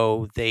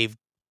so they've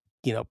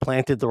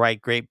planted the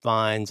right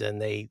grapevines,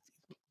 and they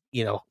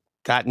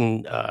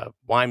gotten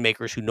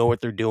winemakers who know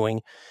what they're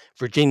doing.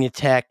 Virginia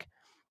Tech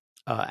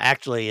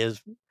actually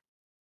has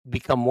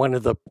become one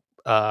of the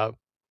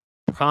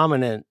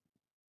prominent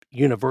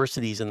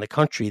universities in the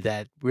country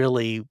that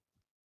really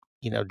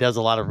does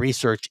a lot of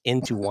research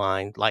into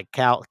wine. Like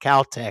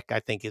Caltech, I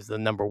think, is the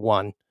number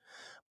one,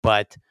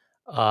 but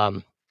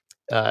um,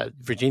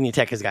 Virginia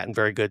Tech has gotten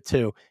very good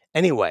too.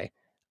 Anyway,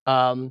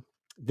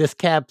 this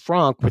Cab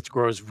Franc, which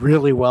grows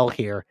really well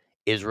here,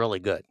 is really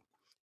good.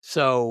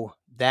 So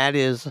that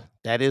is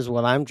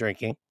what I'm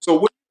drinking. So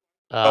what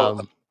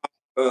about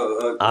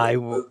Um, I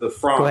will the go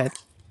Franc ahead.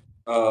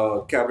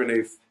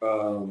 Cabernet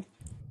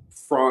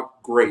Franc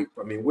grape?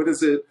 I mean, what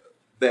is it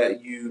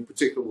that you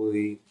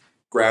particularly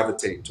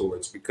gravitate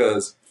towards?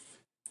 Because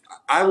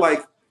I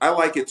like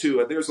it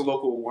too. There's a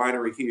local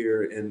winery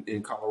here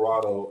in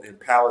Colorado in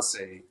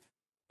Palisade,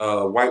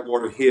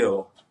 Whitewater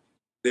Hill.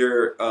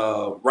 They're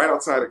right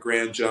outside of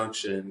Grand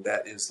Junction.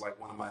 That is like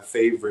one of my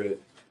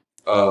favorite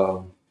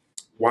um,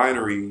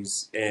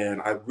 wineries,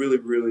 and I really,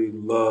 really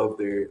love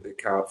their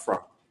Cab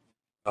Franc.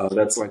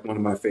 That's like one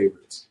of my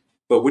favorites.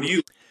 But what do you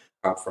like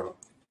Cab Franc?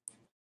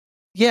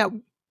 Yeah,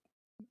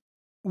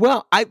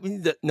 well,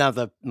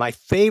 my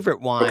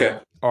favorite Okay, wine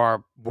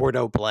are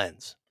Bordeaux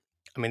blends.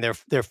 I mean, there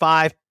are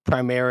five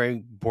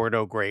primary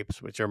Bordeaux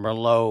grapes, which are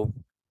Merlot,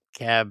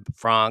 Cab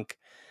Franc,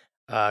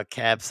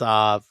 Cab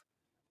Sauv,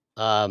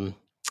 um,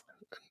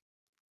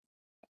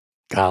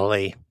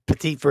 golly,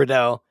 Petit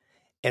Verdot,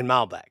 and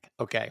Malbec.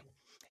 Okay,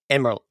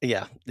 and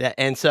yeah,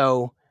 and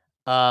so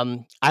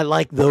I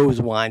like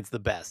those wines the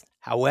best.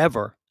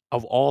 However,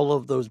 of all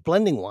of those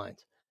blending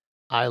wines,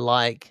 I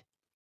like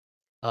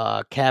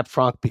Cab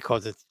Franc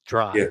because it's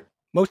yeah, dry.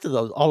 Most of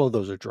those, all of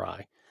those are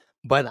dry,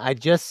 but I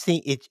just see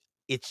it.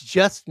 It's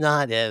just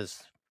not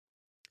as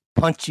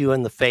punch you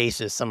in the face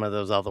as some of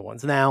those other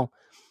ones. Now,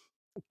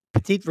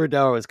 Petit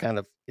Verdot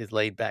is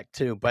laid back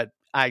too, but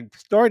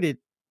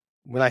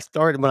when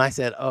I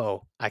said,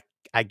 "Oh,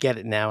 I get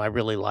it now. I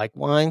really like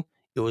wine."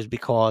 It was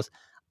because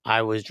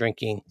I was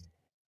drinking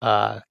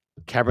Cabernet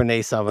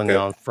okay,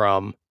 Sauvignon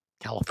from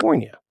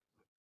California.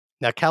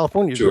 Now,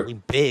 California is sure, really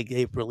big.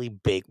 They have really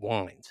big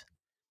wines.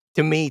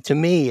 To me,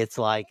 it's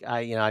like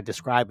I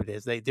describe it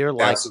as they're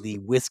like the absolutely,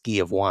 whiskey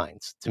of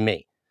wines to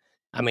me.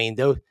 I mean,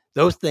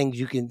 those things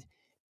you can yeah.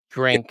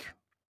 drink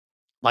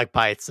like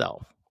by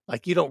itself.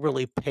 Like you don't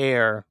really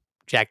pair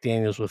Jack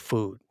Daniels with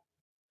food.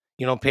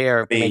 You don't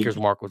pair I mean, Maker's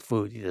Mark with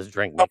food. You just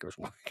drink Maker's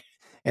Mark,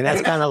 and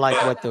that's kind of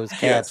like what those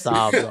Cab yes,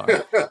 Sauvs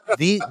are.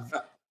 These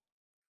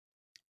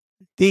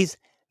these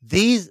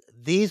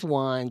these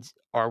wines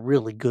are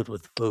really good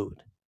with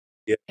food,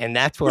 yeah. and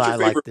that's what What's I your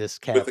like favorite this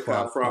with Cab the Cab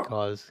Franc Franc?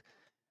 because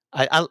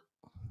I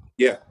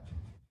Yeah,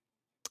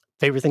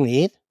 favorite thing to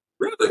eat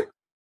really?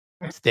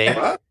 steak.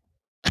 What?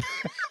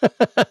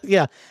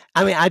 Yeah,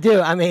 I mean, I do.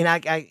 I mean,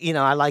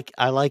 I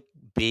like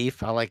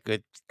beef. I like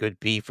good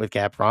beef with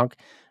Cab Franc.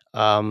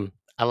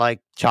 I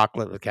like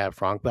chocolate with Cab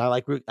Franc,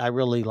 but I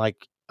really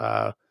like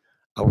a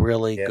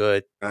really Yeah,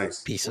 good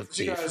nice. piece What of did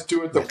you guys beef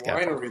do at the with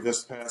Cab Franc. winery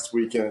this past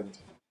weekend?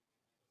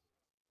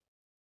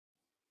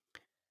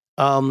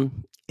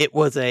 It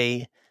was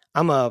a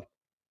I'm a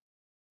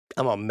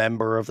I'm a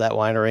member of that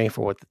winery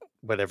for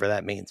whatever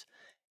that means,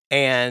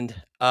 and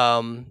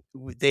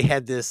they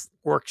had this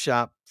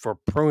workshop for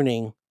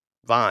pruning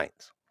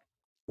vines,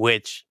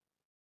 which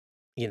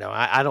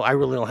I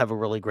really don't have a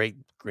really great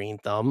green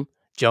thumb.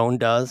 Joan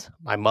does.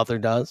 My mother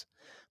does.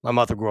 My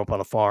mother grew up on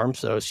a farm,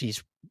 so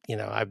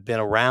I've been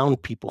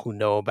around people who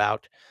know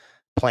about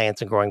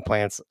plants and growing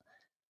plants.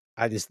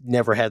 I just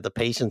never had the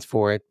patience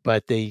for it,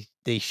 but they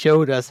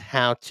showed us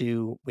how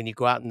to, when you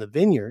go out in the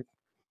vineyard,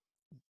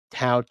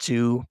 how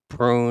to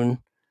prune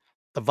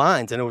the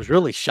vines, and it was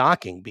really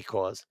shocking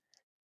because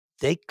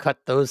they cut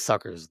those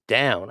suckers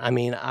down. I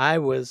mean,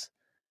 I've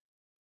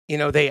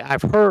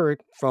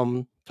heard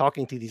from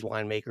talking to these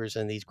winemakers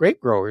and these grape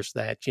growers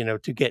that,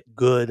 to get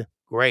good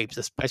grapes,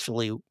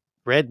 especially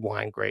red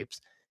wine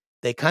grapes,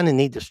 they kind of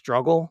need to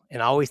struggle.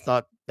 And I always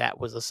thought that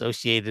was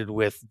associated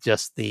with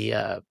just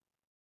the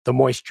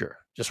moisture,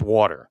 just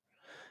water.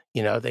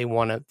 You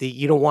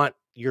don't want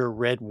your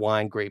red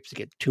wine grapes to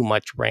get too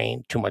much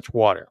rain, too much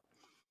water.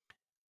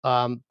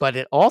 But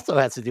it also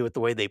has to do with the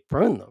way they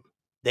prune them.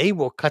 They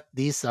will cut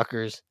these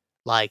suckers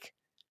like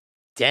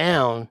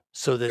down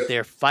so that Yep,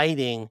 they're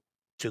fighting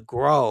to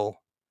grow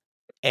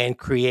and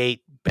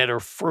create better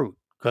fruit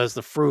because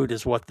the fruit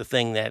is what the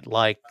thing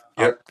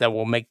yep. that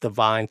will make the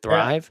vine Yeah,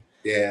 thrive.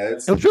 Yeah, It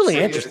was it's really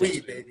like yeah, with interesting.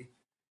 weed, baby.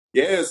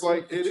 yeah. It's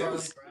like Like the it Charlie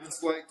is. Brown.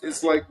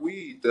 It's like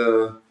weed.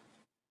 Uh,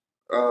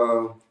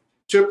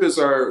 Chip is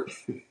our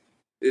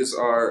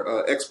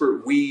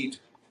expert weed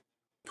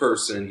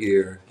person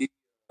here.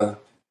 Uh,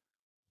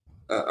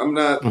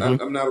 Hmm.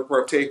 I'm not a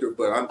partaker,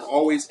 but I'm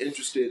always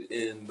interested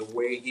in the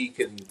way he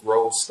can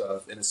grow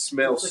stuff, and it It's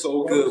smells like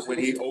so good when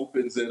he roses.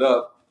 opens it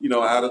up.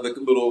 Out of the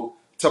little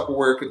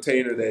Tupperware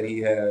container that he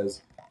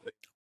has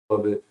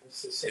of it,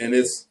 It's the same and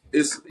thing.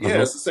 it's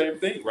the same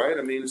thing, right?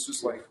 I mean, it's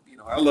just like,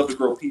 I love to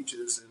grow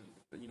peaches and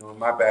in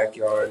my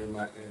backyard, in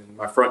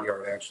my front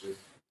yard actually.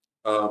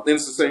 And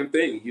it's the same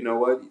thing. You know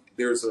what?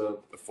 There's a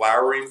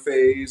flowering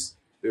phase,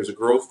 there's a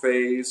growth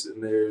phase,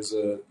 and there's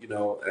an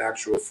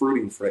actual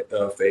fruiting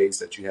phase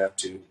that you have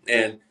to,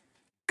 and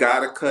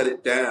gotta cut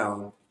it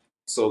down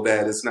so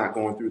that it's not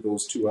going through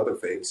those two other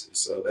phases.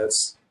 So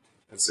that's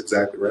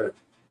exactly right.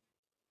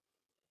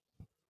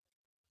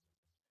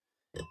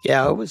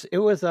 Yeah, it was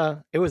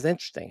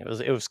interesting. It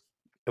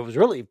was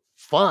really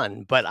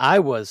fun, but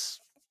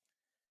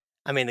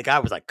the guy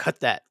was like, "Cut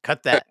that,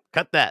 cut that,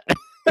 cut that,"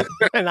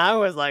 and I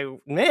was like,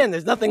 "Man,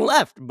 there's nothing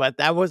left." But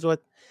that was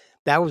what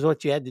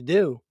you had to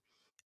do.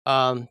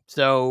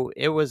 So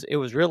it was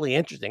really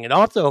interesting. It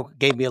also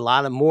gave me a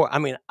lot of more.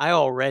 I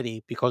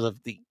already, because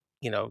of the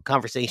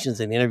conversations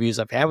and interviews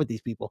I've had with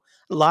these people,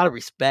 a lot of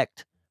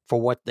respect for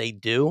what they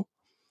do.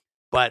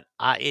 But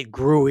it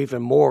grew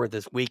even more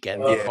this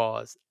weekend Yeah,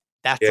 because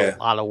that's a yeah.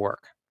 lot of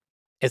work.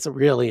 It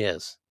really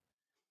is.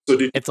 So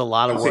did you It's a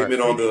lot of came work.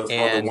 in on the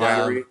And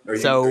winery? Are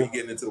you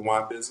getting into the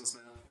wine business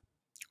now?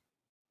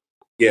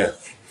 Yeah.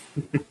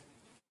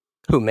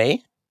 who,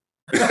 me?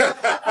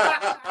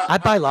 I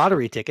buy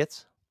lottery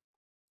tickets.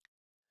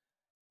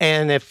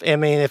 And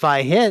if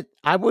I hit,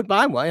 I would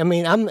buy one. I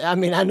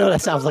know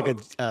that sounds like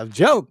a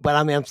joke, but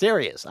I'm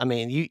serious.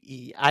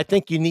 I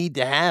think you need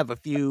to have a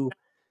few.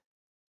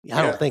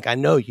 I don't Yeah. think I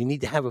know you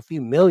need to have a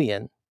few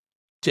million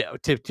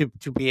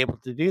to be able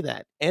to do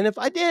that. And if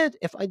I did,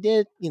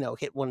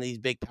 hit one of these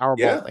big Powerball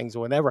Yeah. things or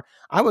whatever,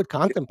 I would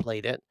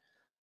contemplate it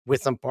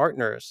with some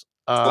partners.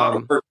 It's a lot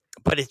of work.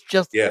 But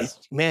Yeah.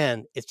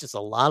 it's just a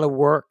lot of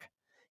work.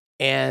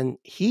 And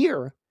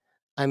here,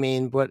 on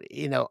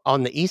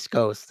the East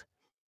Coast,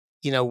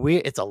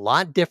 it's a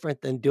lot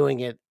different than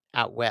doing it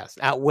out west.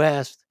 Out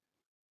west,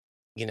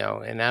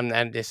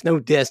 and it's no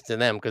diss to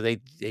them because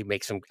they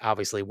make some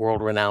obviously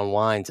world renowned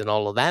wines and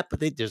all of that, but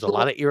there's a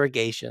lot of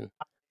irrigation,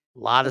 a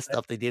lot of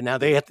stuff they did. Now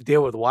they have to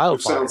deal with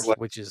Which sounds wildfires, like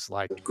which is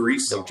like a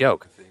Grease no song,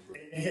 joke.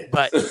 I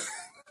But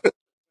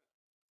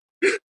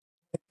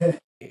think.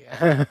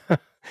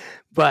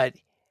 but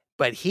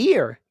but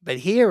here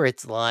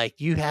it's like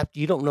you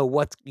don't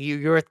know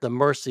you're at the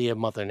mercy of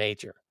Mother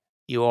Nature.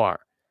 You are.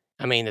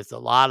 It's a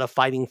lot of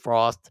fighting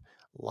frost,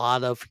 a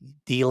lot of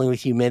dealing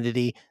with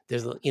humidity.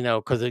 There's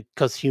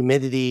because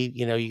humidity,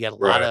 you get a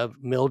lot Right. of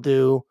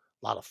mildew, a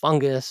lot of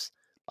fungus,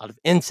 a lot of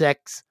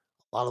insects,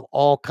 a lot of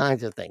all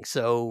kinds of things.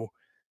 So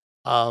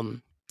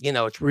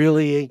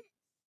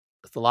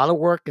it's a lot of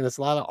work and it's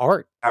a lot of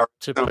art How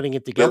to sounds putting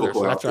it together.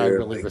 biblical So out that's what I there.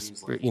 really Like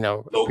he's like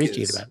appreciate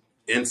locusts, about it.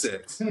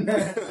 insects.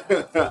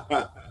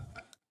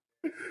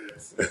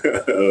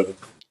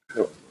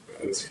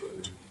 That's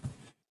funny.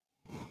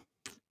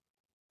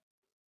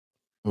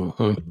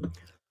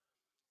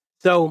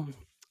 So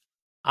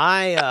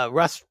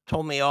Russ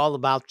told me all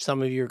about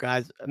some of your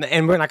guys,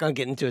 and we're not going to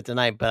get into it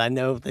tonight, but I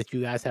know that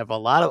you guys have a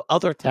lot of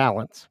other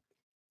talents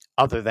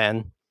other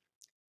than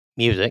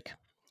music.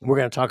 We're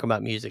going to talk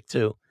about music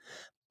too.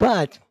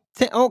 But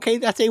okay,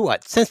 that's a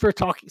what.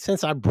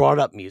 Since I brought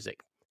up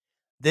music,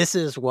 this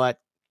is what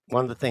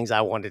one of the things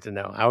I wanted to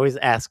know. I always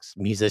ask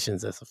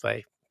musicians this if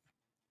I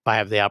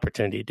have the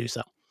opportunity to do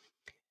so.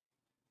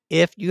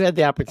 If you had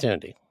the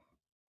opportunity,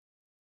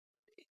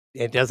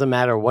 it doesn't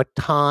matter what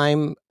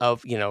time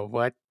of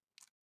what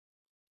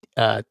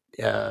uh,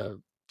 uh,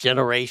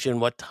 generation,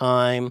 what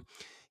time.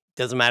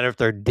 Doesn't matter if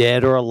they're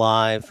dead or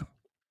alive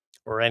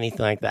or anything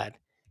like that.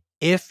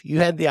 If you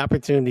had the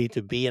opportunity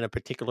to be in a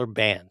particular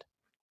band,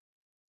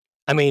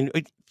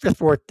 just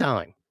for a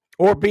time,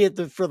 or be it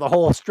for the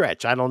whole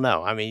stretch. I don't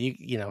know.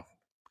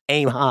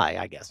 Aim high,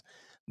 I guess.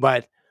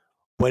 But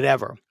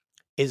whatever.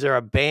 Is there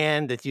a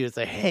band that you would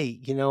say, hey,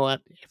 you know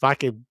what? If I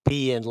could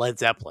be in Led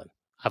Zeppelin,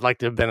 I'd like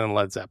to have been in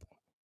Led Zeppelin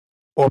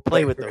or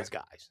play with those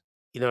guys.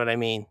 You know what I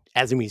mean?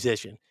 As a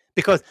musician,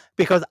 because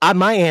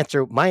my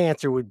answer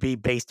would be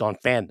based on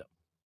fandom.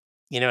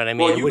 You know what I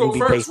mean? Well, It you go wouldn't be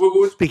first. based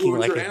What speaking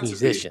would like your a answer be?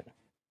 musician.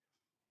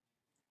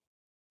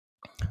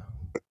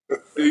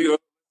 Give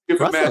him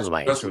Russ knows match. what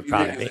my That's answer what would you think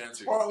probably his be.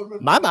 answer is.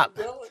 Parliament My, my,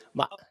 Funkadelic.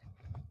 my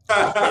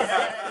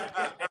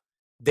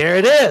there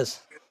it is.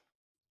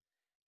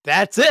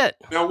 That's it.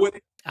 Now, what?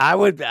 I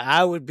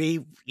would be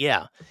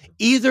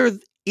either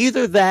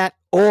either that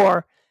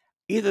or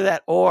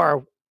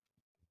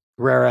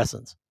Rare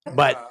Essence,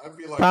 but I'd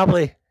be like,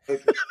 probably Okay,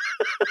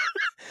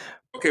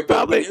 but what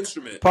probably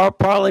instrument?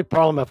 probably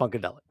Parliament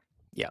Funkadelic.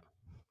 Yeah.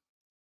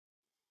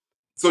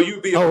 So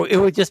you'd be Oh, it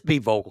would just be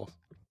vocals.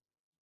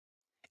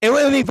 It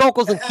would be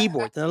vocals and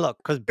keyboards. And look,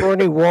 because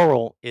Bernie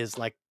Worrell is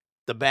like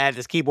the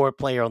baddest keyboard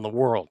player in the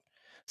world.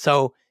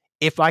 So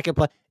if I could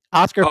play,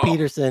 Oscar oh,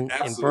 Peterson and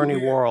Bernie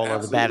absolutely, Worrell are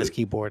the baddest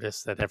absolutely,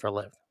 keyboardists that ever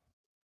lived.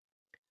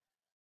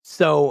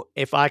 So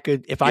if I yeah,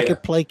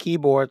 could play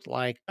keyboards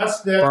like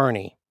That's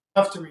Bernie,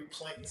 tough to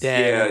replace.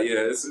 yeah, then yeah.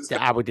 It's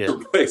kind I would do of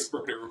it. replace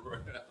Bernie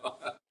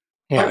Royale.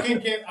 Yeah. I'm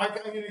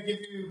gonna give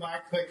you my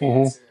quick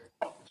Mhm. answer.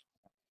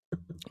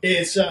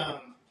 It's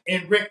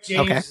in Rick Okay.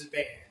 James's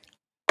band.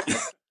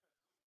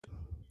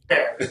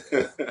 Yeah.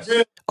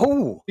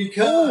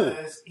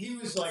 because he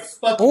was like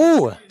fucking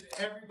treated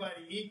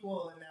everybody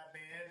equal in that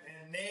band,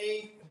 and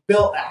they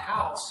built a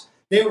house.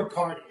 They were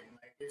partying.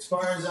 Like, as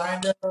far as I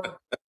know,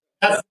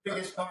 that's the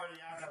biggest party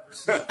I've ever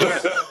seen.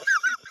 So,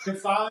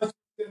 if I was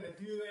going to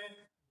do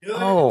it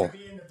and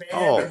be in the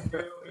band and do,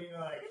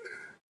 like,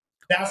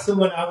 that's the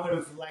one I would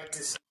have liked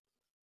to see.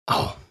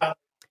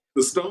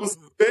 The Stones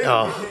band.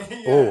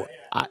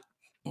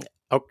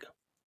 Okay.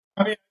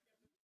 I mean,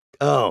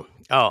 I'm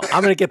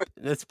gonna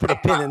let's put a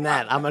pin in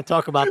that. I'm gonna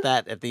talk about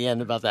that at the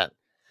end about that.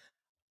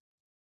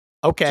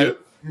 Okay.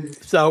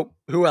 So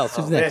who else?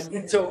 Who's next?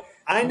 Man. So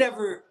I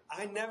never.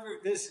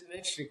 This is an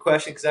interesting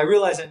question because I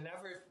realized I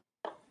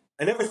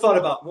never thought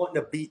about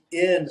wanting to be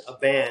in a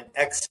band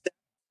except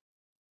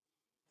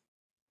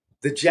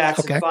the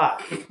Jackson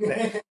 5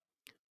 band.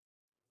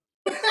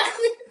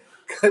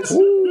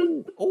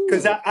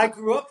 Because I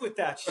grew up with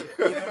that shit.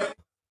 You know?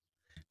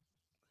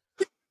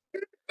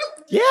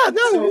 Yeah,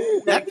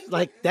 no,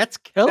 that's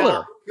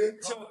killer.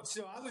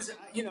 So I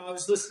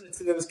was listening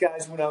to those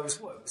guys when I was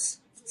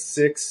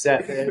 6,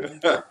 7,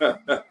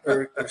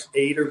 or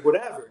 8 or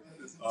whatever.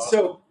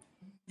 So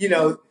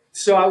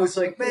so I was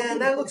like, man,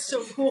 that looks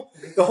so cool.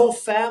 The whole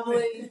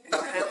family,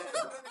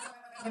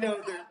 and,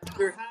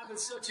 they're having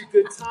such a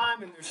good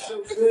time and they're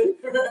so good.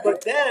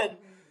 But then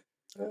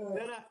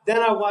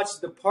I watched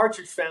the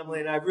Partridge Family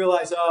and I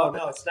realized, oh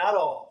no, it's not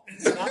all.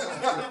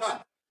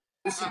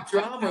 There's some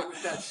drama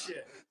with that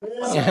shit.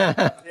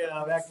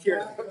 That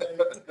cured me.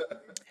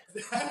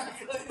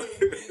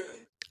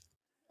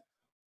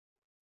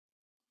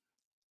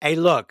 Hey,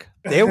 look,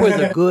 there was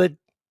a good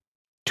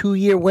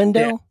 2-year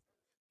window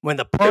when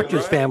the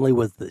Partridge Family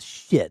was the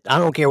shit. I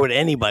don't care what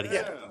anybody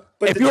said.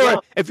 But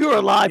if you were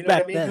alive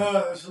back then,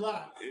 there's a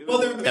lot. Well,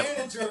 their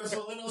manager was a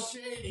little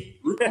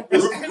shady.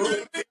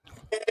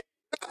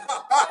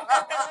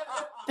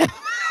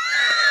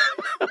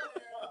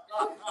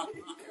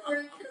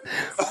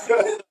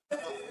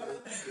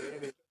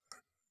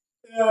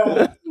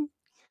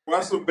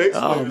 Watch some bass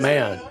players. Oh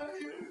man.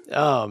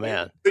 Oh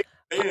man.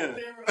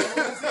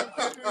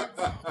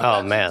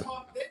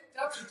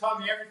 That's what taught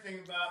me everything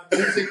about the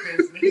music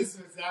business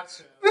was that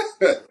show.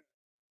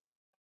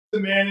 The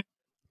man.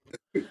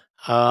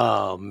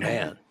 Oh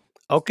man.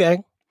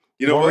 Okay.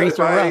 You know Maurice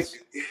what? or Russ?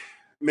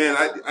 Man,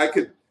 I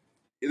could.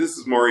 This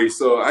is Maurice,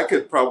 so I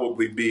could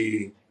probably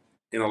be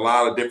in a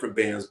lot of different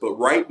bands. But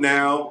right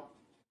now,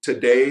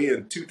 today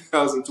in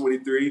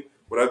 2023,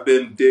 what I've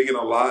been digging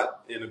a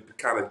lot and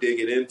kind of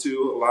digging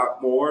into a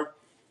lot more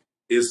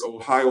is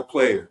Ohio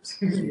Players.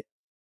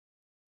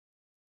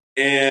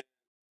 And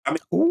I mean,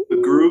 the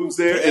grooves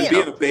there, and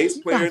being a bass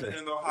player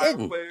in the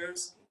Ohio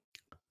Players,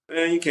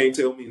 man, you can't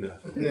tell me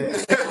nothing.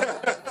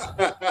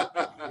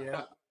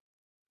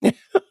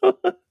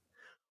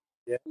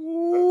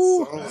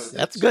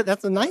 That's good.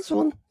 That's a nice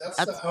one.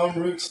 That's the home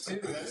roots too.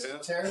 That's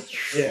terrible.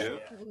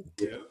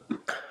 Yeah.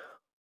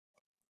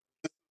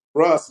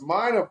 Russ,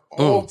 mine of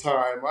all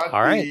time.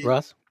 All right,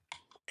 Russ.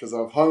 Because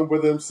I've hung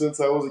with him since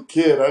I was a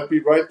kid. I'd be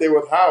right there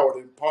with Howard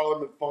in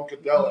Parliament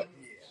Funkadelic.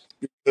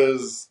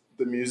 Because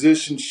the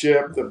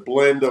musicianship, the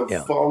blend of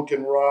funk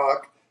and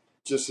rock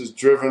just has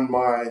driven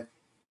my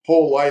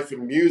whole life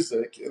in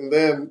music. And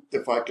then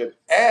if I could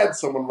add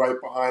someone right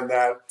behind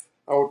that,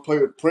 I would play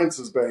with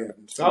Prince's band.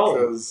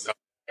 Because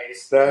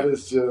that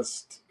is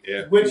just...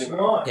 Which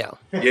one?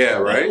 Yeah,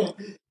 right?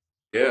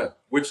 Yeah.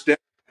 Which day?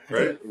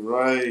 Right?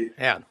 Right.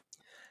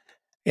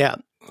 Yeah.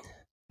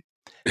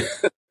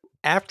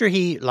 After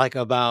he, like,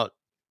 about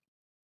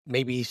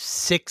maybe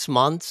 6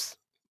 months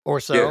or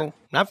so,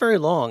 not very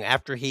long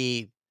after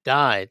he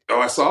died. Oh,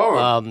 I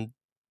saw him.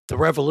 The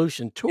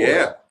Revolution tour.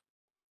 Yeah.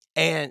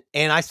 And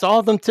I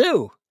saw them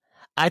too.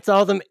 I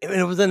saw them, and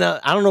it was in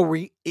I don't know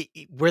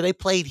where they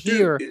played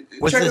here. Dude,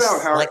 was check this it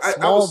out, Howard. like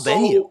small I was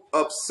venue. so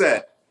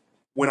upset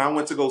when I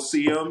went to go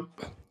see them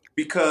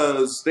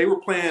because they were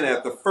playing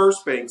at the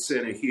First Bank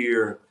Center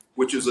here,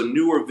 which is a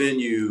newer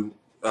venue,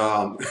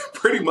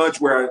 pretty much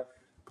where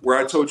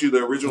I told you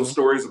the original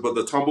stories about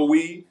the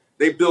tumbleweed.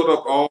 They built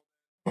up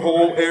the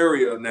whole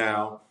area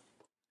now,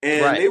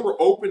 and they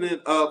were opening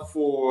up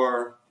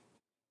for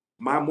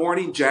My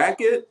Morning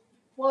Jacket.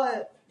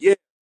 What? Yeah.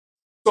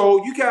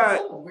 So you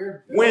got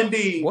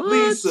Wendy,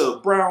 Lisa,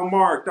 Brown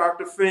Mark,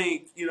 Dr.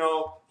 Fink,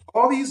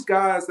 all these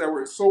guys that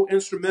were so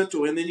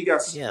instrumental. And then you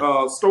got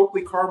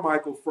Stokely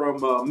Carmichael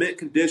from Mint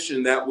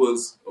Condition that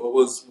was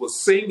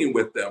singing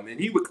with them. And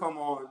he would come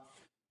on.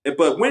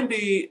 But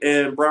Wendy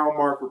and Brown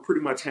Mark were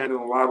pretty much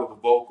handling a lot of the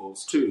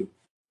vocals too.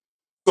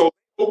 So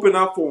open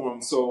up for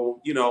them. So,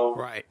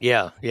 Right.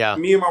 Yeah.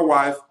 Me and my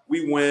wife,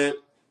 we went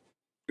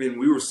and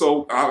we were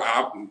so,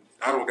 I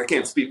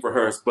can't speak for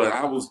her, but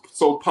I was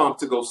so pumped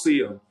to go see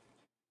him.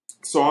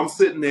 So I'm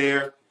sitting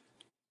there.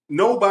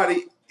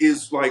 Nobody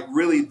is like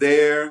really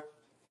there.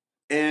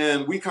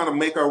 And we kind of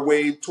make our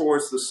way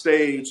towards the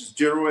stage,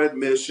 general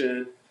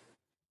admission.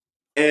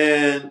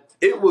 And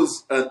it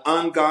was an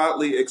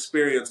ungodly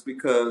experience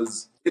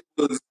because it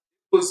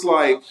was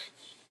like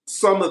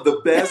some of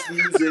the best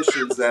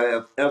musicians that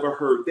I've ever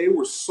heard. They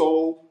were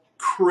so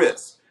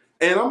crisp.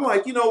 And I'm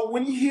like,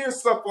 when you hear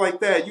stuff like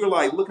that, you're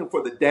like looking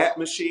for the DAT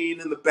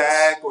machine in the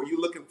back, or you're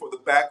looking for the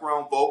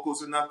background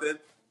vocals or nothing.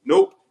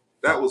 Nope,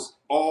 that was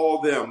all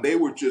them. They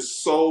were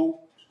just so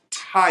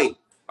tight.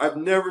 I've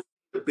never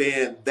seen a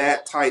band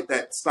that tight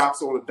that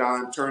stops on a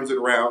dime, turns it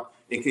around,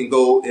 and can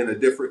go in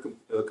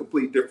a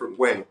complete different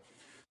way.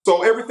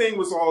 So everything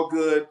was all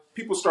good.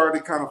 People started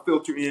to kind of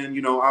filter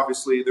in.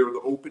 Obviously they were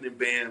the opening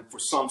band for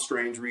some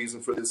strange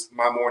reason for this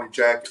My Morning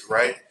Jacket,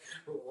 right?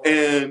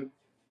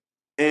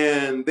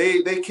 And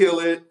they kill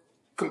it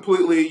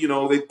completely.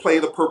 They play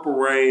the Purple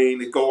Rain,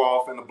 they go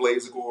off in a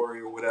blaze of glory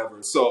or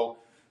whatever. So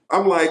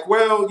I'm like,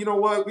 well, you know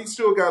what? We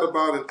still got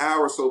about an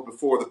hour or so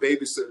before the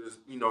babysitter,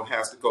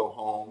 has to go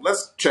home.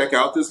 Let's check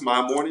out this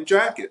My Morning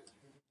Jacket.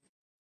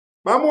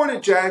 My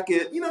Morning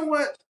Jacket, you know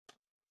what?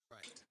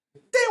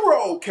 They were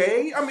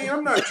okay. I mean,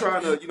 I'm not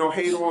trying to,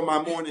 hate on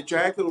My Morning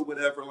Jacket or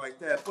whatever like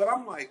that, but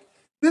I'm like,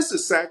 this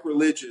is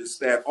sacrilegious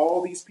that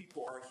all these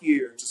people are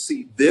here to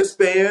see this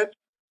band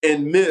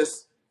and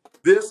miss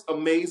this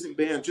amazing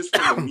band just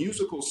from a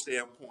musical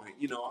standpoint.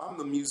 I'm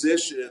the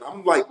musician.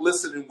 I'm like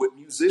listening with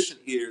musician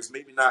ears,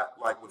 maybe not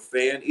like with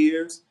fan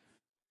ears.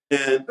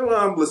 And well,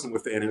 I'm listening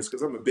with fan ears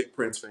because I'm a big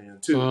Prince fan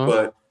too. Mhm.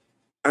 But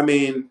I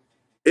mean,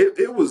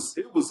 it was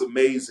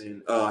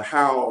amazing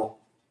how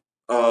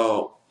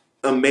uh,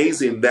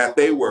 amazing that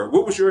they were.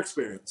 What was your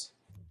experience?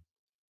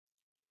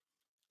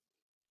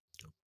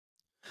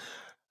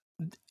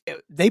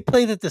 They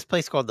played at this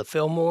place called the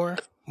Fillmore,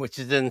 which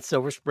is in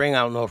Silver Spring. I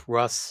don't know if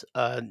Russ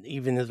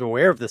even is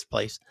aware of this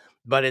place,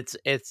 but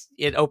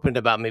it opened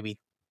about maybe,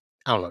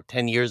 I don't know,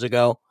 10 years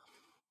ago.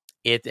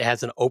 It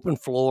has an open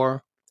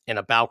floor and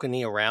a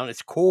balcony around.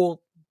 It's a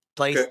cool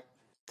place. Okay.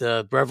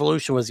 The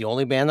Revolution was the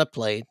only band that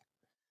played.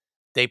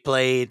 They had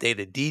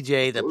a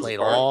DJ It that was a played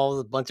party. all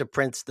the bunch of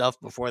Prince stuff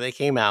before they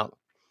came out.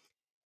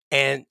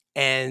 And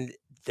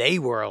they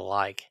were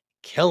like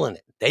killing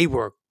it. They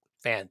were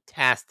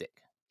fantastic.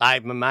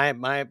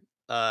 My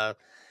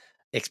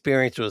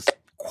experience was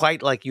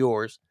quite like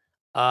yours.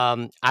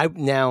 I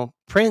now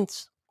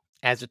Prince,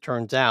 as it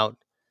turns out,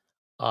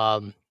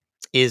 um,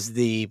 is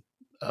the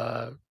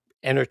uh, Sure,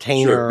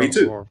 entertainer me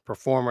too. or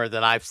performer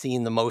that I've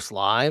seen the most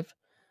live.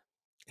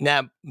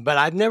 Now, but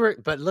I've never.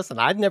 But listen,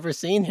 I've never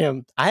seen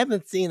him. I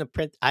haven't seen a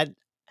Prince.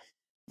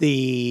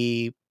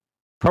 The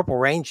Purple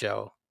Rain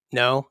show.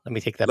 No, let me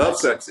take that Love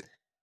back. Sexy.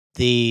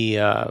 The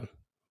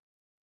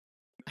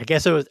I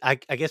guess it was. I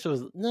guess it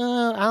was.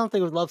 No, I don't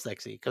think it was Love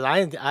Sexy because I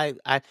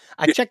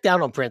Yeah. checked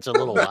out on Prince a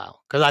little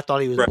while because I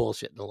thought he was Right.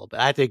 bullshitting a little bit.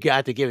 I have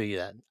to give you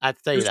that. I have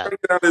to tell He you was that. trying to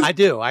get out his I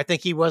do. I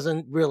think he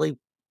wasn't really.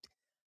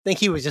 Think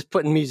he was just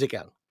putting music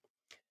out.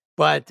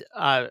 But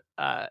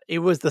it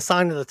was the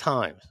sign of the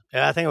times.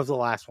 And I think it was the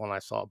last one I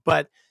saw.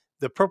 But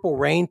the Purple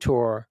Rain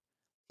tour,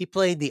 he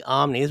played the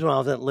Omni. This is when I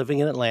was living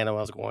in Atlanta when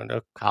I was going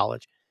to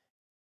college.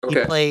 He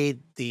Okay.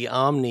 played the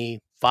Omni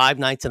 5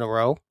 nights in a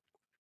row,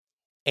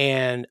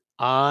 and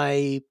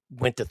I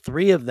went to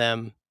 3 of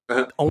them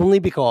Uh-huh. only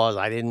because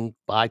I didn't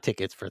buy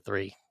tickets for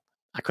 3.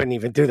 I couldn't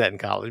even do that in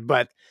college,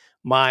 but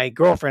my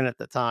girlfriend at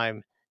the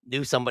time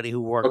knew somebody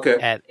who worked Okay.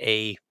 at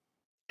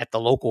the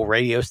local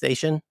radio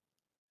station,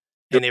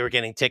 Sure. and they were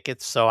getting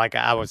tickets, so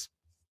I was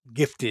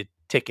gifted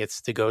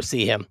tickets to go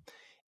see him,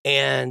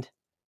 and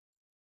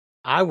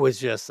I was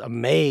just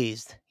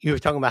amazed. You were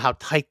talking about how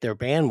tight their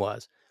band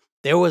was.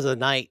 There was a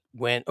night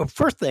when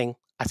first thing,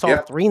 I saw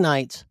Yeah. 3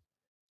 nights.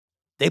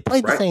 They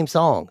played the Right. same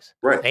songs.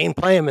 Right. They didn't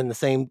play them in the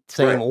same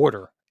Right.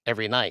 order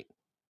every night.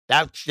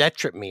 That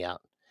tripped me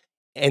out.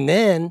 And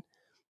then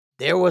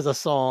there was a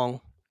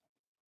song,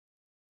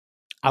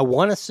 I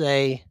wanna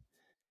say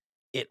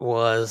it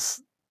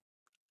was,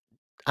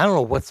 I don't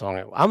know what song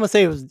it was. I'm gonna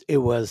say it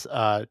was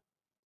Uh-huh.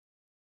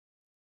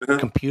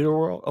 Computer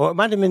World, or it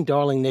might have been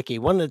Darling Nikki,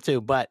 one of the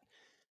 2, but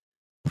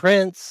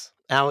Prince,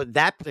 now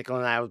that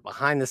particular night, I was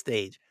behind the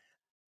stage,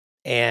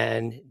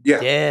 and Yeah.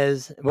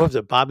 Dez, what was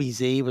it, Bobby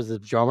Z was the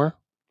drummer.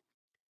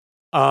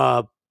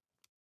 Uh,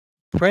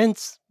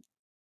 Prince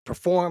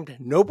performed,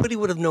 nobody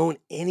would have known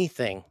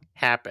anything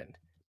happened,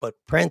 but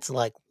Prince,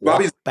 like,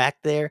 Bobby's walked back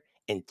there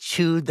and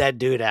chewed that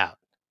dude out.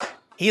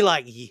 He,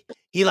 like he,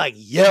 like,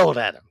 yelled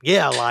at him.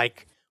 Yeah,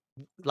 like,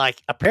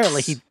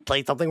 apparently he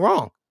played something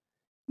wrong.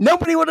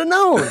 Nobody would have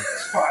known,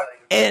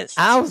 and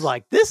I was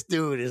like, "This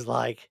dude is,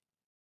 like."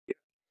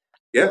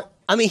 yeah.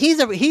 I mean,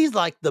 he's,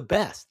 like, the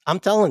best, I'm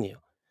telling you.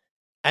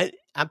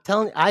 I'm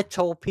telling you, I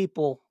told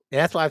people, and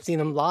that's why I've seen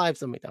him live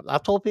so many times.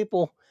 I've told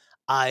people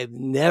I've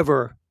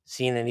never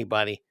seen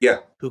anybody Yeah.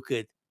 who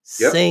could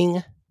Yep. sing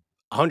Yep.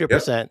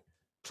 100%,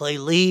 play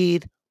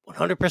lead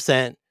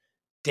 100%,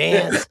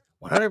 dance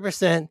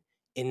 100%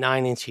 in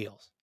 9-inch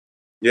heels.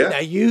 Yeah. Now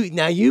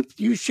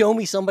you show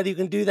me somebody who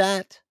can do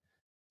that,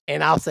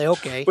 and I'll say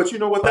okay, But you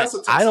know what? but That's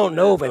a I don't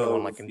know testament of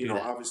anyone that of, can do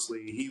that.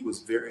 obviously he was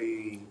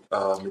very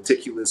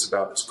meticulous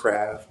about his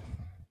craft.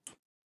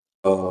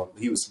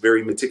 He was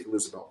very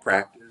meticulous about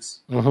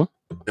practice. Mhm.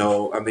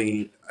 No, I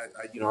mean,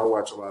 I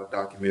watch a lot of Yeah.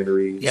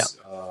 documentaries.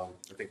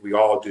 I think we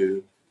all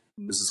do.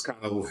 This is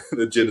kind of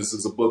the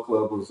genesis of book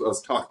club was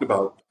us talking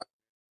about.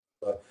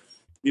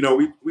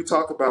 we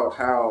talk about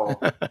how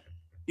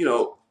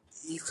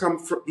he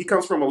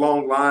comes from a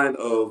long line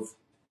of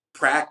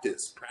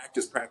practice.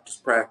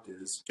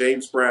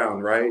 James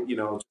Brown, right?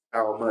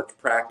 How much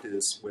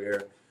practice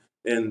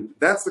and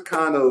that's the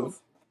kind of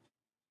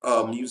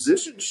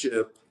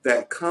musicianship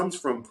that comes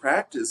from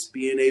practice,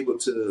 being able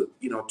to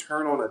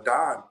turn on a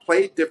dime,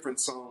 play different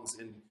songs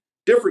in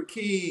different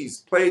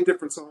keys, play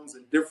different songs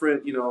in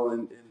different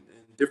in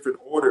different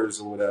orders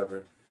or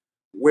whatever.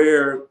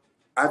 Where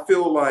I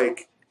feel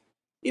like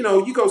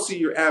you go see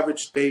your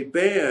average day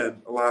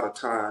band a lot of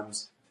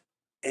times,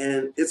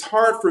 and it's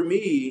hard for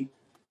me.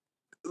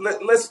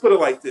 Let's put it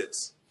like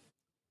this.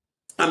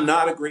 I'm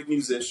not a great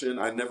musician.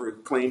 I never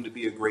claimed to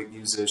be a great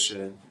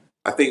musician.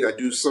 I think I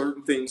do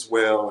certain things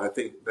well. I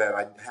think that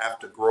I have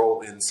to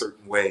grow in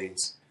certain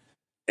ways.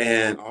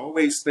 And I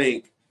always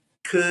think,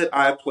 could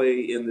I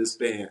play in this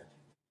band?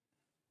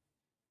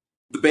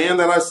 The band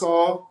that I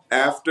saw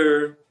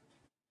after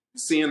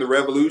seeing the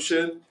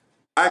Revolution,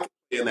 I can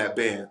play in that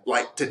band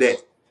like today.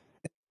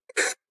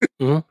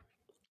 Mm-hmm.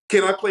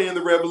 Can I play in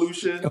the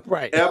Revolution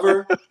Right.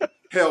 ever?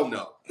 Hell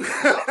no.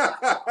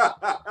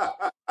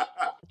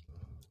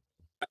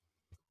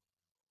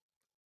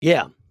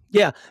 Yeah.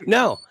 Yeah.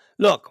 No.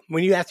 Look,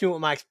 when you asked me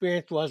what my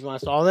experience was when I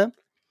saw them,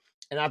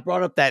 and I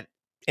brought up that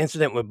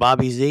incident with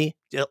Bobby Z,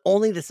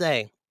 only to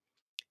say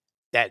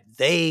that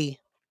it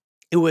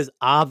was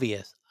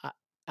obvious.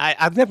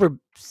 I've never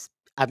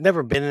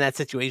been in that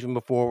situation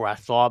before where I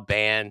saw a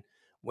band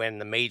when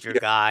the major Yeah,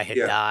 guy had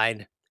yeah,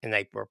 died and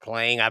they were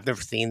playing. I've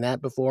never seen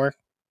that before.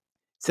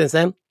 Since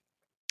then,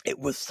 it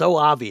was so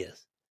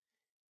obvious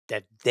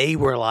that they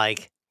were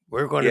like,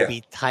 we're going to yeah.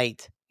 be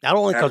tight, not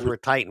only because we're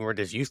tight and we're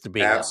just used to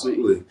being that way,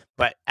 Absolutely.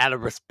 but out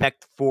of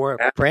respect for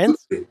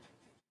Prince, Absolutely.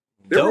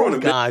 They were on those a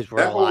mission. guys were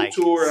That whole like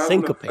tour, I don't know. I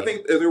syncopated.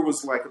 think there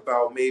was like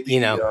about You maybe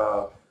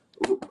know,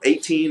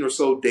 18 or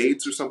so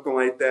dates or something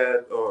like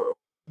that. Or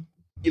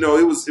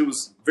it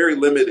was very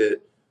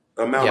limited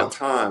amount yeah, of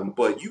time,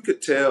 but you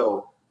could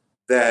tell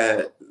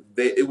that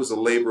it was a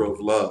labor of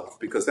love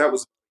because that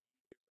was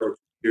 2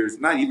 years,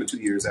 not even 2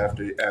 years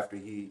after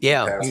he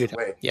yeah, passed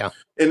away. yeah,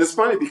 And it's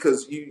funny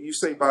because you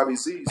say Bobby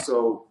Z,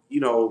 so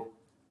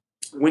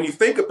when you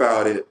think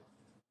about it,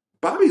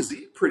 Bobby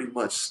Z pretty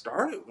much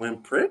started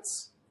when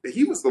Prince.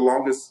 He was the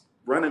longest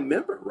running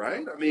member,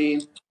 right? I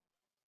mean,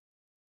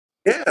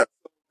 yeah,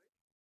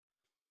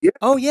 yeah,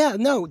 oh yeah,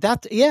 no,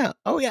 that's yeah,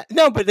 oh yeah,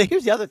 no. But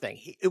here's the other thing.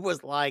 It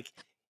was like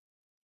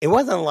it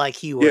wasn't like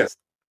he yeah, was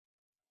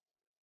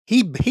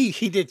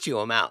he did chew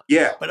him out,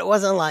 yeah, but it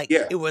wasn't like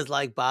yeah. it was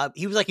like Bob.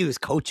 He was like he was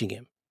coaching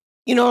him.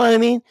 You know what I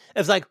mean?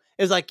 It's like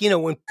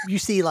when you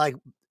see like,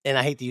 and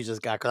I hate to use this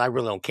guy because I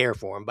really don't care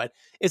for him, but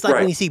it's like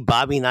when Right, you see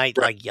Bobby Knight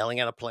right, like yelling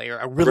at a player,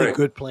 a really right,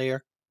 good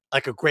player,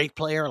 like a great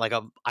player, like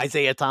a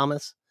Isaiah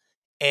Thomas,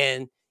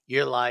 and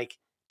you're like,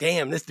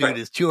 damn, this dude right,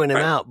 is chewing him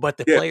right. out, but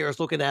the Yeah, player is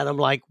looking at him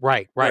like,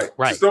 right, right,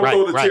 right. Just right, don't right,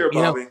 throw the right. chair,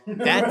 Bobby.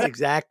 That's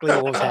exactly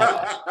what was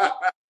happening.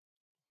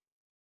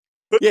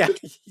 Yeah,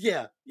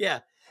 yeah, yeah,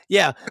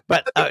 yeah.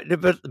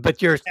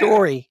 But your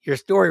story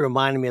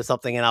reminded me of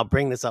something, and I'll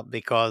bring this up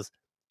because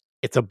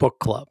it's a book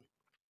club.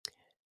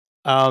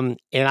 And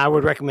I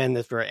would recommend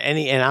this for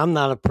any. And I'm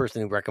not a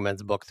person who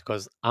recommends books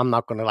because I'm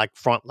not going to like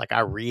front like I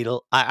read.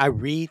 I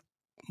read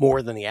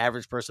more than the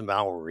average person, but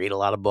I don't read a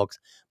lot of books.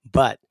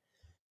 But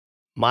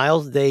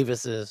Miles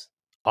Davis's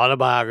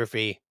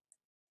autobiography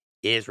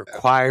is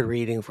required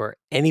reading for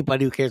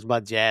anybody who cares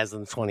about jazz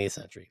in the 20th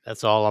century.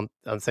 That's all I'm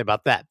going to say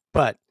about that.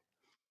 But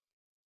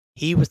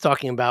he was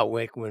talking about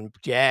when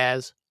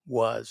jazz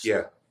was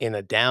Yeah. in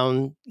a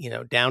downturn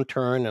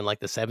in like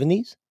the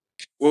 70s,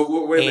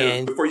 Well, wait a minute.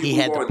 and Before you he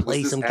move had to on, was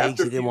play this some gigs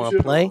after he didn't want to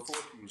Fusion or play. before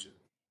Fusion?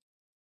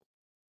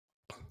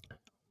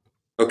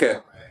 Okay.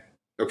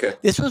 Okay.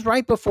 This was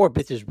right before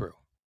Bitches Brew.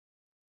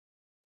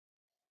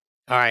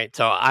 All right,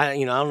 so I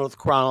don't know what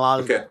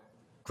the Okay.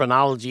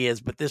 chronology is,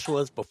 but this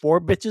was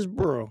before Bitches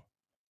Brew.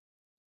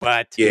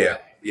 But Yeah.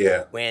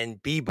 Yeah. when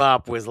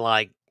bebop was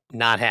like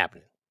not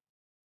happening,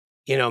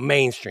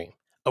 mainstream.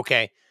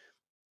 Okay,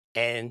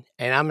 and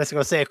I'm just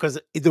gonna say it because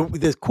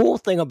the cool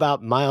thing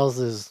about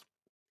Miles's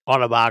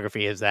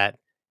autobiography is that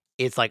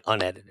it's like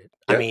unedited.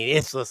 I Yeah. mean,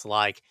 it's just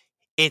like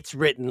it's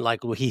written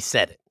like he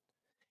said it.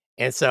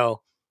 And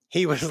so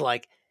he was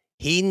like,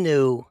 he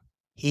knew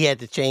he had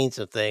to change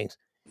some things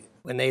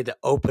when they had to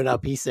open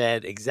up. He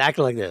said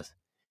exactly like this: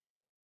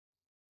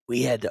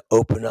 we had to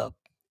open up,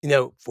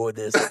 for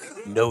this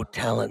no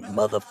talent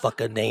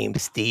motherfucker named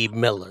Steve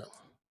Miller.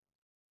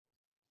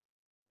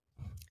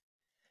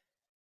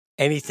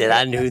 And he said,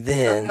 I knew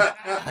then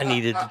I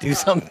needed to do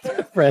something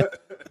different.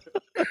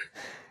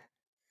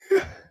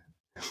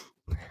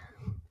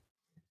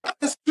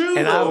 It's true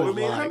And I though. I was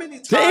mean, how like, many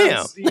damn.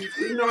 times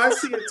I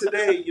see it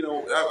today.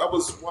 I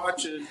was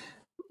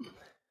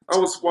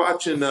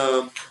watching.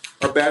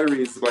 Our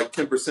battery is like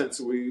 10%,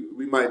 so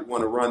we might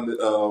want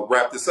to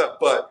wrap this up.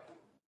 But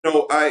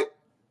I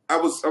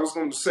was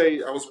going to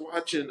say I was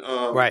watching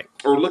Right.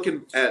 or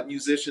looking at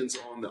musicians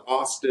on the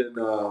Austin.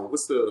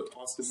 What's the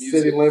Austin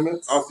music? City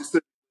Limits. Austin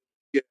City.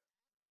 Yeah.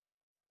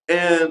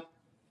 And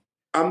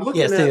I'm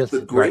looking Steve, at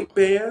the great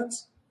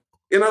bands,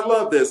 and I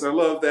love this. I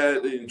love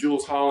that in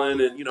Jules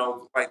Holland, and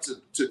like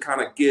to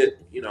kind of get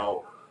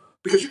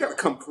because you got to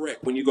come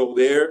correct when you go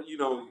there.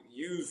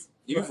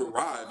 You've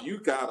arrived. You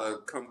gotta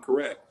come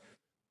correct.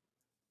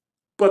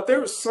 But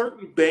there are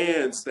certain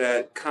bands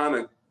that kind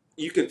of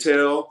you can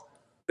tell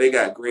they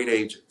got great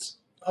agents.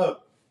 Oh,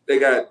 They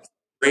got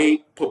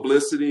great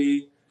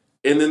publicity,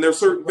 and then there's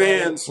certain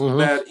bands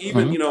that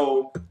even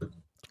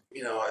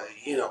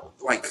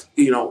like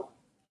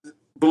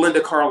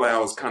Belinda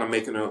Carlisle is kind of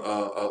making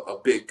a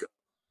big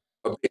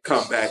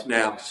comeback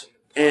now,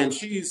 and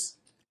she's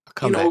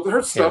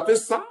her stuff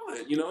is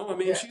solid. I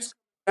mean she's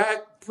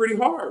back pretty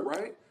hard,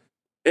 right?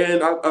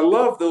 And I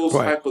love those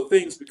type of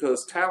things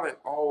because talent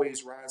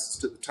always rises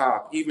to the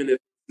top, even if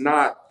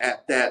not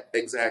at that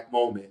exact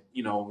moment.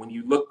 When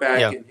you look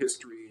back in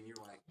history and you're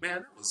like,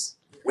 man, that was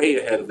way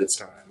ahead of its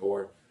time,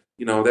 or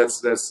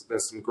that's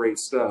some great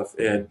stuff.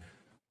 And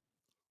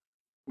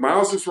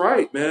Miles is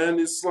right, man.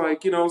 It's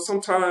like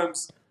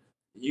sometimes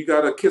you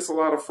gotta kiss a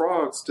lot of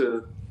frogs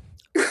to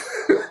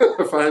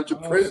find your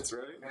prince,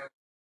 right?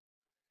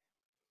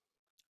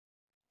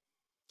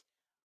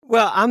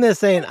 Well, I'm just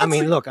saying. I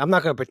mean, look, I'm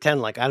not going to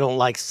pretend like I don't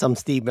like some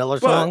Steve Miller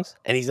songs,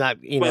 and he's not,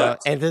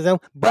 and them.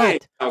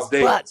 But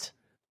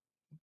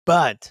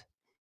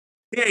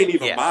he ain't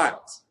even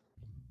Miles,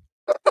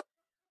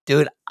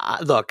 dude.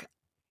 Look,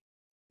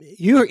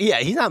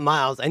 he's not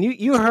Miles, and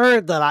you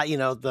heard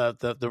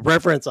that the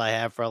reference I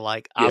have for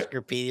like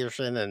Oscar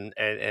Peterson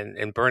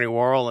and Bernie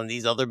Worrell and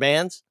these other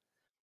bands.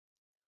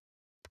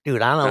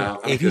 Dude, I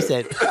don't. If you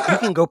said you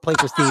can go play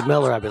for Steve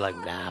Miller, I'd be like,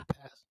 nah,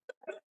 pass.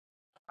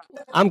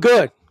 I'm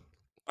good.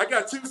 I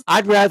got two.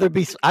 I'd rather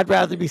be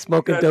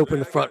smoking dope in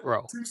the front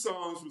row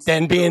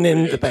than being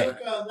in the band.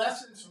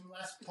 Lessons from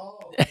Les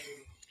Paul.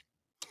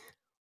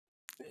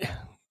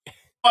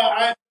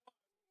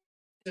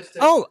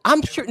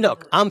 I'm sure.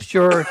 Look, I'm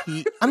sure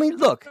he. I mean,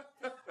 look.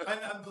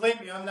 Believe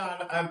me, I'm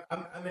not.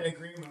 I'm in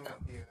agreement with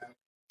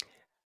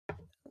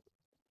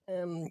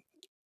you.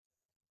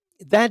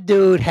 That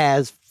dude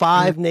has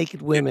 5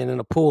 naked women in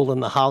a pool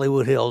in the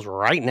Hollywood Hills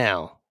right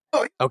now.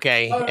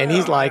 Okay, and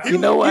he's like, you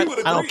know what?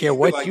 I don't care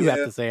what you have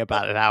to say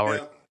about it,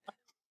 Howard.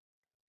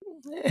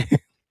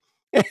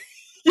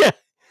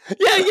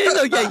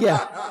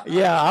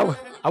 Yeah.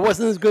 I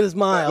wasn't as good as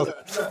Miles.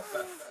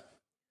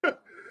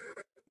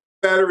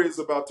 Battery is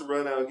about to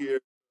run out here.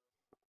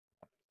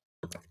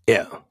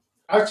 Yeah.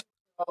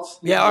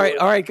 Yeah.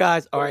 All right,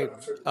 guys. All right.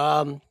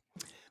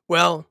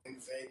 Well.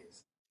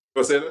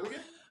 Go say that again.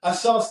 I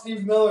saw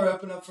Steve Miller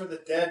open up for the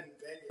Dead in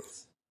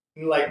Vegas,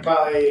 in like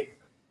probably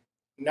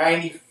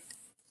 '93.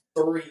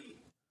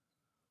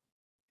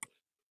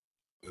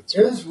 It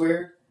was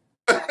weird.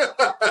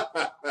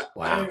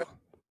 Wow.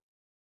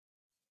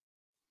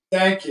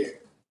 Thank you.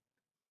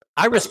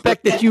 I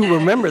respect that you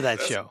remember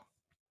that show.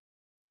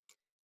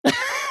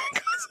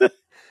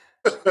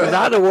 Because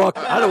I'd have walked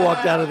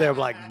out of there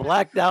like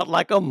blacked out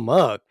like a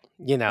mug.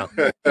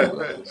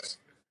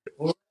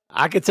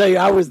 I could tell you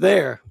I was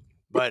there,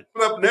 but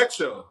up next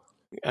show.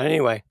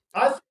 Anyway,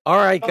 all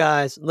right,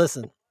 guys,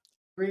 listen.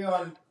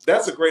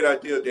 That's a great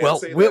idea, Dan. Well,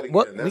 say that again.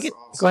 That's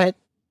awesome. Go ahead.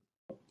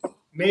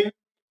 Maybe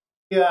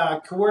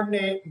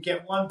coordinate and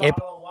get one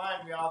bottle of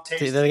wine. We all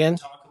taste it and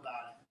talk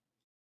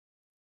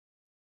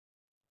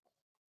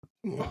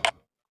about it.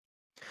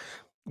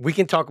 We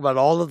can talk about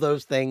all of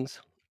those things.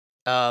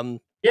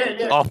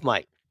 Off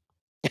mic.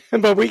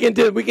 But we can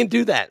do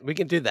that. We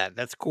can do that.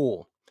 That's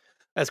cool.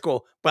 That's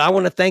cool. But I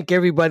want to thank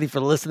everybody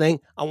for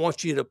listening. I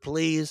want you to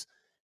please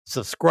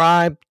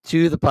subscribe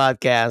to the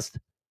podcast.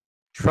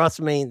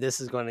 Trust me, this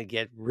is going to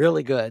get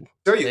really good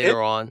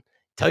later on.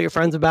 Tell your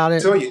friends about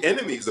it. Tell your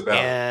enemies about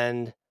it.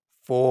 And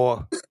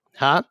tell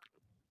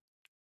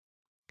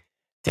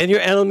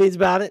your enemies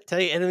about it. Tell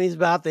your enemies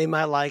about it. They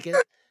might like it.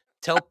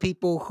 Tell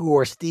people who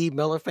are Steve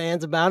Miller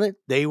fans about it.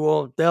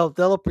 They'll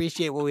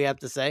appreciate what we have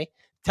to say.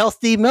 Tell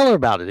Steve Miller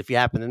about it if you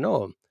happen to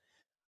know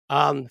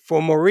him.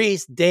 For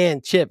Maurice,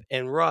 Dan, Chip,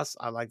 and Russ,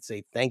 I'd like to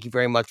say thank you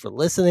very much for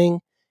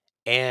listening.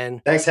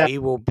 And we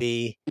will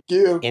be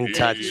in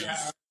touch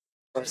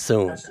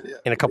soon.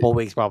 In a couple of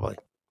weeks, probably.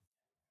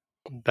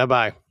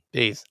 Bye-bye.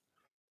 Peace.